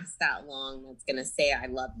last that long, that's gonna say I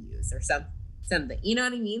love yous or something. You know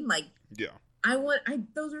what I mean? Like, yeah.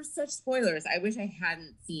 Those are such spoilers. I wish I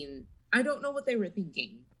hadn't seen. I don't know what they were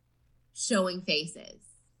thinking, showing faces,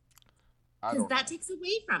 because that takes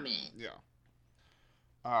away from it. Yeah.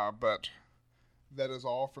 But that is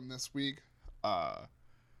all from this week.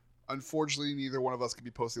 Unfortunately, neither one of us could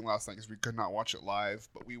be posting last night because we could not watch it live.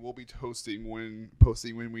 But we will be posting when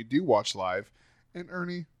we do watch live. And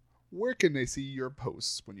Ernie, where can they see your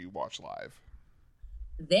posts when you watch live?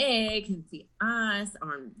 They can see us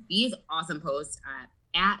on these awesome posts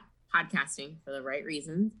at Podcasting for the Right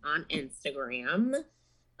Reasons on Instagram.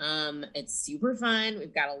 It's super fun.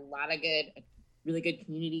 We've got a lot of really good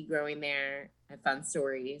community growing there. Have fun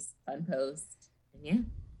stories, fun posts, and yeah,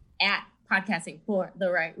 at Podcasting for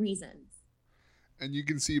the Right Reasons. And you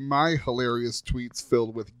can see my hilarious tweets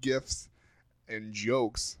filled with gifs and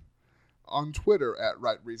jokes on Twitter at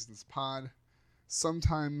Right Reasons Pod.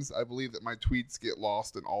 Sometimes I believe that my tweets get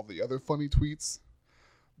lost in all the other funny tweets,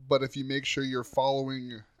 but if you make sure you're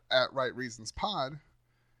following at Right Reasons Pod,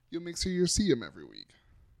 you'll make sure you see them every week.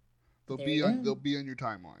 They'll be on your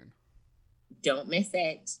timeline. Don't miss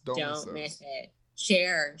it. Don't miss it.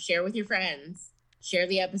 Share with your friends. Share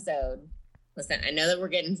the episode. Listen, I know that we're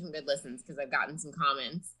getting some good listens because I've gotten some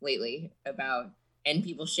comments lately about and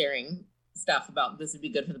people sharing stuff about this would be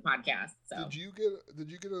good for the podcast. So did you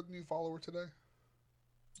get a new follower today?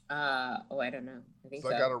 I don't know. I think so.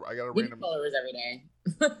 I got a random followers every day.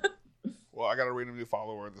 Well, I got a random new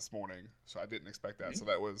follower this morning, so I didn't expect that. So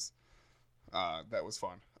that was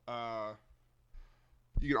fun.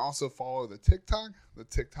 You can also follow the TikTok. The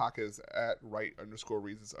TikTok is at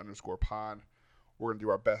right_reasons_pod. We're gonna do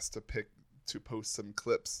our best to post some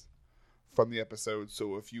clips from the episode.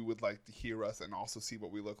 So if you would like to hear us and also see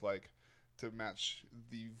what we look like to match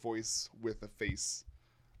the voice with the face,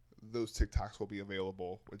 those TikToks will be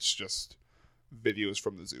available. It's just videos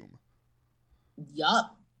from the Zoom.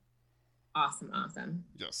 Yup. Awesome.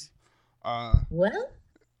 Yes. Well,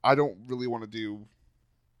 I don't really want to do.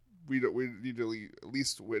 We need to at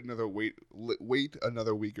least wait another week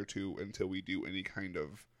or two until we do any kind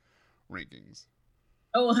of rankings.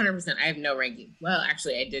 Oh, 100%. I have no ranking. Well,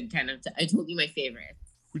 actually, I did kind of. I told you my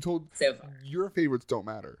favorites. We told so far. Your favorites don't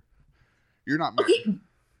matter. You're not. Okay.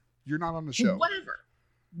 You're not on the show. Whatever.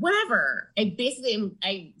 I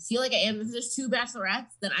feel like I am. If there's two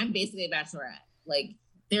bachelorettes, then I'm basically a bachelorette. Like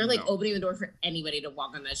they're opening the door for anybody to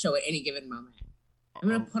walk on that show at any given moment. I'm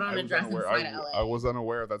gonna put on a dress and fly to LA. I was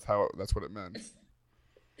unaware that's what it meant.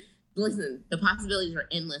 Listen, the possibilities are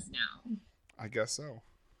endless now. I guess so.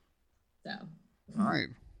 So. All right.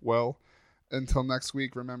 Well, until next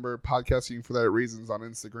week, remember Podcasting for the Right Reasons on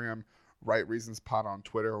Instagram, Right Reasons Pod on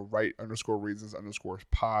Twitter,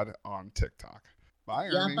 Right_Reasons_pod on TikTok. Bye,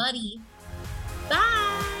 Ernie. Yeah, buddy. Bye.